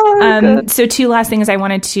 So two last things I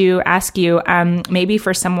wanted to ask you, maybe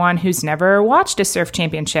for someone who's never watched a surf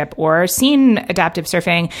championship or seen adaptive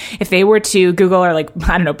surfing, if they were to Google or like,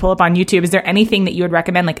 I don't know, pull up on YouTube, is there anything that you would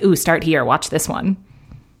recommend? Like, ooh, start here, watch this one.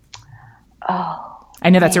 Oh. I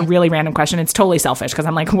know that's a really random question. It's totally selfish because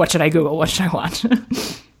I'm like, what should I Google? What should I watch?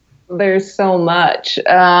 There's so much.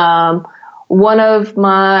 One of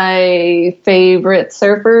my favorite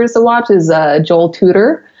surfers to watch is Joel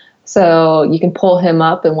Tudor. So you can pull him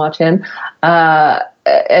up and watch him.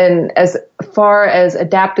 And as far as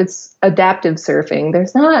adaptive surfing,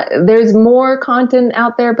 there's more content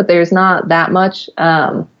out there, but there's not that much.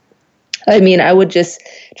 I would just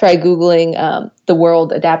try Googling the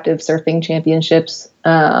World Adaptive Surfing Championships,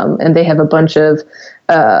 and they have a bunch of,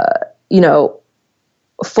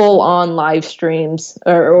 full-on live streams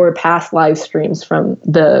or past live streams from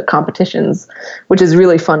the competitions, which is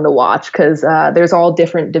really fun to watch because there's all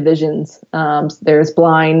different divisions. There's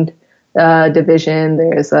blind division,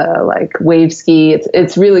 there's like wave ski.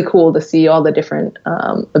 It's really cool to see all the different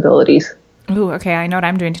abilities. Ooh, okay. I know what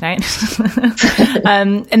I'm doing tonight.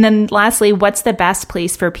 And then lastly, what's the best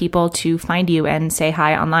place for people to find you and say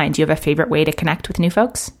hi online? Do you have a favorite way to connect with new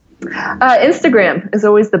folks? Instagram is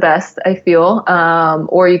always the best, I feel.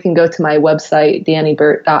 Or you can go to my website,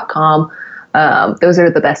 dannyburt.com. Those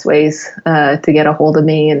are the best ways to get a hold of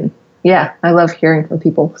me. And yeah, I love hearing from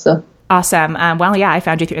people. So awesome. I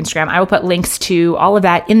found you through Instagram. I will put links to all of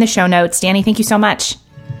that in the show notes. Danny, thank you so much.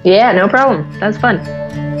 Yeah, no problem. That's fun.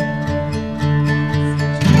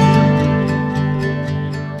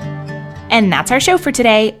 And that's our show for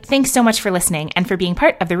today. Thanks so much for listening and for being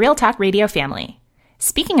part of the Real Talk Radio family.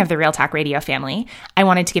 Speaking of the Real Talk Radio family, I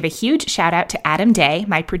wanted to give a huge shout out to Adam Day,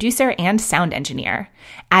 my producer and sound engineer.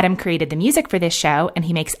 Adam created the music for this show, and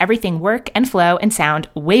he makes everything work and flow and sound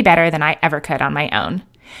way better than I ever could on my own.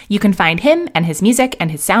 You can find him and his music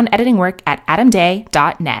and his sound editing work at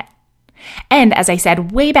adamday.net. And as I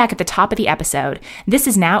said way back at the top of the episode, this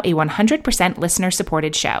is now a 100%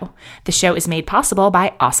 listener-supported show. The show is made possible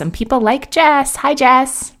by awesome people like Jess. Hi,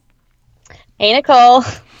 Jess. Hey, Nicole.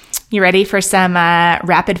 You ready for some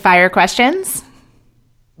rapid-fire questions?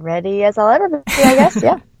 Ready as I'll ever be, I guess,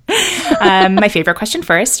 yeah. My favorite question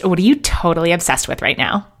first. What are you totally obsessed with right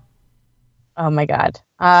now? Oh, my God.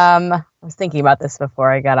 I was thinking about this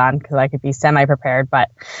before I got on because I could be semi-prepared, but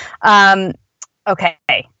okay.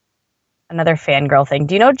 Another fangirl thing.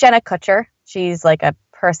 Do you know Jenna Kutcher? She's like a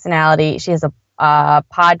personality. She has a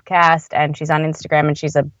podcast and she's on Instagram and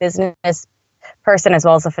she's a business person as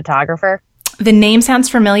well as a photographer. The name sounds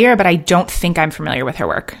familiar, but I don't think I'm familiar with her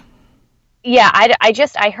work. Yeah,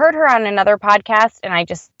 I heard her on another podcast and I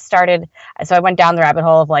just started, so I went down the rabbit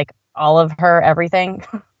hole of like all of her everything.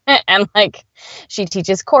 And like she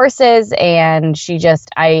teaches courses and she just,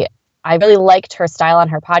 I really liked her style on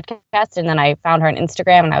her podcast, and then I found her on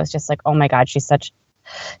Instagram, and I was just like, oh my God, she's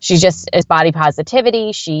just is body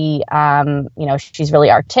positivity. She, she's really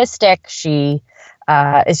artistic. She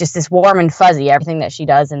is just this warm and fuzzy. Everything that she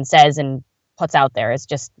does and says and puts out there is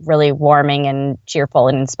just really warming and cheerful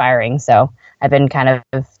and inspiring. So I've been kind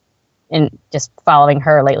of just following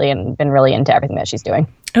her lately and been really into everything that she's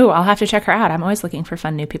doing. Oh, I'll have to check her out. I'm always looking for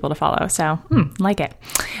fun new people to follow. So, like it.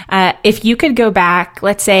 If you could go back,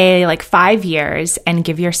 let's say like 5 years and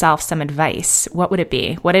give yourself some advice, what would it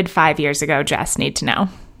be? What did 5 years ago Jess need to know?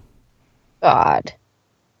 God.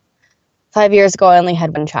 5 years ago, I only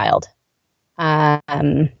had one child.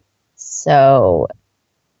 So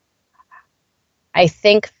I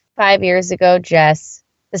think 5 years ago, Jess,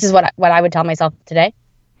 this is what I would tell myself today.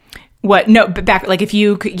 What? No, but back, like if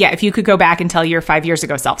you could go back and tell your 5 years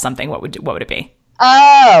ago self something, what would it be?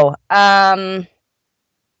 Oh,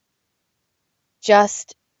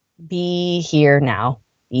 just be here now.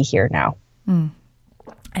 Be here now.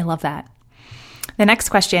 I love that. The next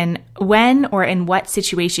question, when or in what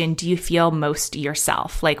situation do you feel most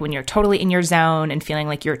yourself? Like when you're totally in your zone and feeling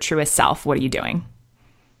like your truest self, what are you doing?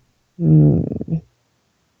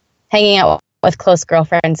 Hanging out with close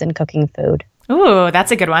girlfriends and cooking food. Ooh,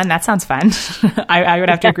 that's a good one. That sounds fun. I would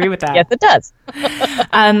have to agree with that. Yes, it does.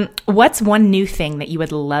 What's one new thing that you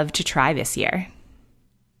would love to try this year?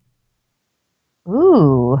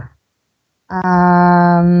 Ooh.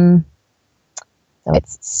 So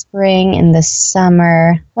it's spring in the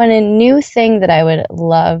summer. One a new thing that I would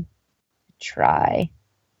love to try.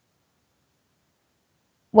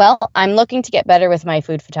 Well, I'm looking to get better with my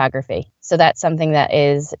food photography. So that's something that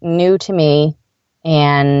is new to me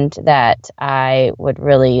and that I would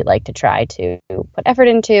really like to try to put effort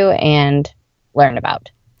into and learn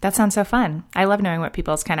about. That sounds so fun. I love knowing what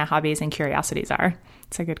people's kind of hobbies and curiosities are.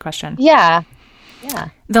 It's a good question. Yeah.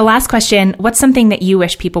 The last question, what's something that you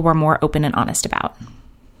wish people were more open and honest about?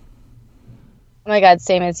 Oh my God,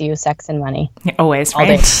 same as you, sex and money. Always,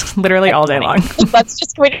 right? Literally all day long. Can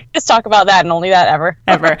we just talk about that and only that ever?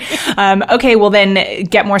 Ever. Okay, well then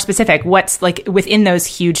get more specific. What's like within those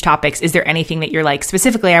huge topics, is there anything that you're like,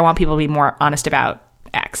 specifically, I want people to be more honest about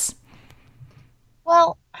X?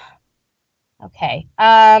 Well, okay.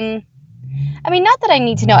 I mean, not that I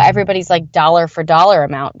need to know everybody's like dollar for dollar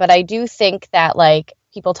amount, but I do think that like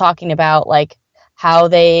people talking about like how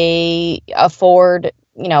they afford,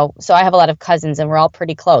 so I have a lot of cousins and we're all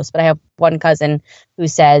pretty close, but I have one cousin who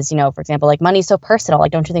says, for example, like money's so personal.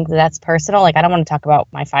 Like, don't you think that that's personal? Like, I don't want to talk about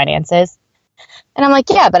my finances. And I'm like,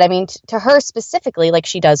 yeah, but I mean, to her specifically, like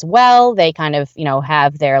she does well. They kind of,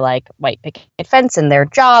 have their like white picket fence and their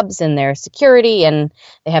jobs and their security and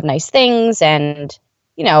they have nice things and,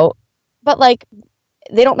 but like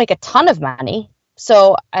they don't make a ton of money.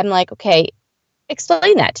 So I'm like, okay,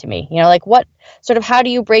 explain that to me. Like what sort of, how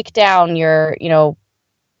do you break down your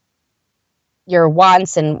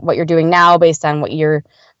wants and what you're doing now based on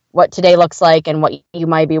what today looks like and what you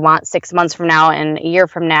maybe want 6 months from now and a year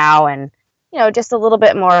from now. And, just a little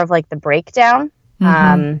bit more of like the breakdown.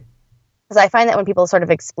 Because I find that when people sort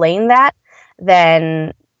of explain that,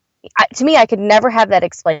 then to me, I could never have that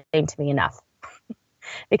explained to me enough.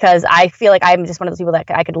 Because I feel like I'm just one of those people that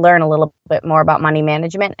I could learn a little bit more about money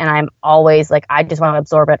management. And I'm always like, I just want to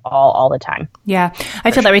absorb it all the time. Yeah,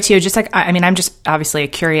 I feel that way too. Just like, I mean, I'm just obviously a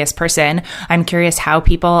curious person. I'm curious how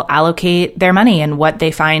people allocate their money and what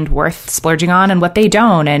they find worth splurging on and what they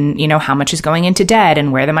don't. And, how much is going into debt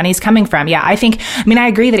and where the money's coming from. Yeah, I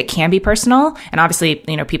agree that it can be personal. And obviously,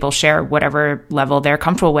 people share whatever level they're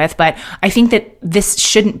comfortable with. But I think that this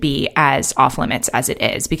shouldn't be as off limits as it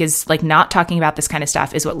is, because like not talking about this kind of stuff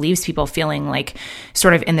is what leaves people feeling like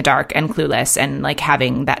sort of in the dark and clueless and like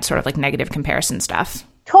having that sort of like negative comparison stuff.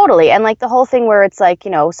 Totally. And like the whole thing where it's like,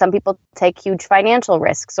 some people take huge financial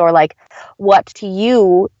risks or like what to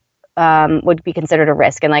you would be considered a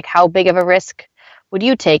risk and like how big of a risk would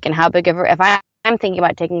you take and how big of a, if I'm thinking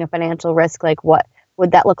about taking a financial risk, like what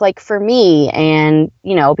would that look like for me? And,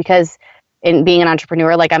 because in being an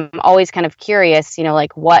entrepreneur, like I'm always kind of curious,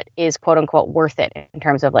 like what is quote unquote worth it in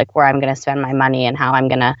terms of like where I'm going to spend my money and how I'm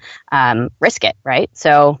going to risk it. Right.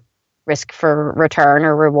 So risk for return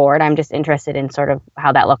or reward. I'm just interested in sort of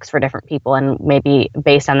how that looks for different people and maybe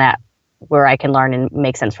based on that where I can learn and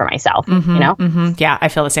make sense for myself, you know? Mm-hmm. Yeah, I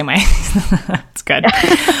feel the same way. It's good.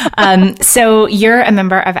 So you're a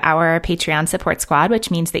member of our Patreon support squad,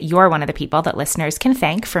 which means that you're one of the people that listeners can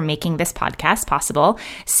thank for making this podcast possible,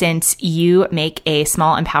 since you make a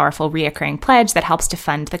small and powerful reoccurring pledge that helps to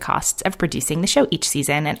fund the costs of producing the show each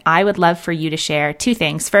season. And I would love for you to share two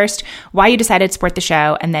things. First, why you decided to support the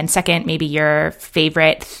show. And then second, maybe your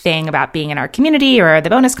favorite thing about being in our community or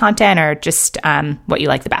the bonus content, or just what you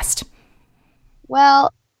like the best.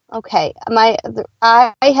 Well, okay.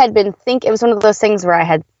 I had been it was one of those things where I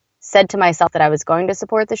had said to myself that I was going to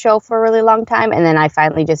support the show for a really long time, and then I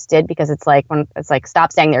finally just did, because it's like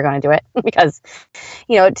stop saying they're going to do it. Because,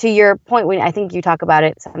 you know, to your point, when I think you talk about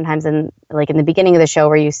it sometimes in the beginning of the show,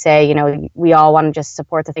 where you say, you know, we all want to just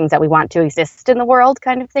support the things that we want to exist in the world,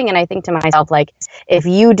 kind of thing. And I think to myself, like, if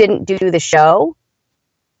you didn't do the show,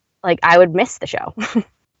 like, I would miss the show.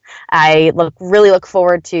 I really look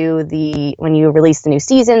forward to when you release the new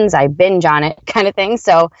seasons. I binge on it, kind of thing.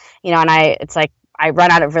 So, you know, and it's like I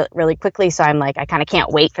run out of really quickly. So I'm like, I kind of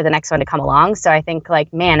can't wait for the next one to come along. So I think,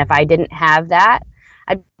 like, man, if I didn't have that,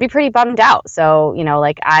 I'd be pretty bummed out. So, you know,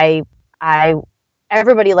 like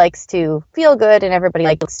everybody likes to feel good, and everybody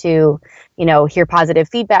likes to, you know, hear positive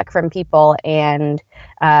feedback from people. And,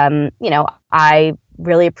 you know, I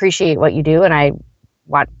really appreciate what you do, and I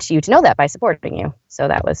want you to know that by supporting you. So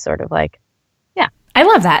that was sort of like, yeah. I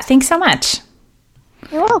love that. Thanks so much.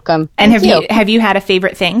 You're welcome. And have you had a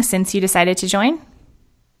favorite thing since you decided to join?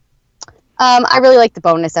 I really like the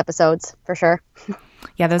bonus episodes, for sure.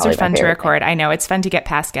 Yeah, those are fun to record. I know it's fun to get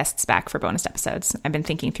past guests back for bonus episodes. I've been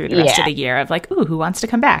thinking through the rest of the year of like, ooh, who wants to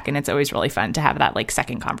come back? And it's always really fun to have that like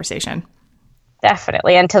second conversation.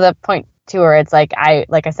 Definitely. And to the point too, where it's like I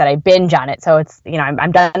said, I binge on it. So it's, you know,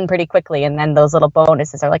 I'm done pretty quickly. And then those little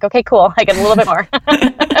bonuses are like, okay, cool. I get a little bit more.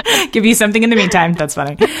 Give you something in the meantime. That's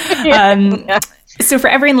funny. Yeah. So for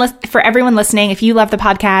everyone listening, if you love the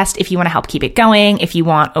podcast, if you want to help keep it going, if you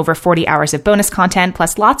want over 40 hours of bonus content,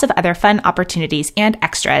 plus lots of other fun opportunities and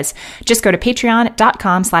extras, just go to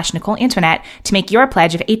patreon.com/Nicole Antoinette to make your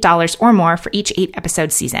pledge of $8 or more for each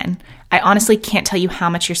 8-episode season. I honestly can't tell you how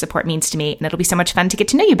much your support means to me, and it'll be so much fun to get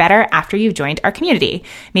to know you better after you've joined our community.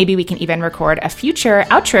 Maybe we can even record a future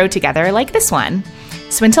outro together like this one.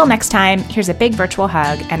 So until next time, here's a big virtual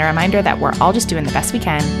hug and a reminder that we're all just doing the best we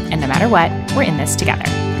can, and no matter what, we're in this together.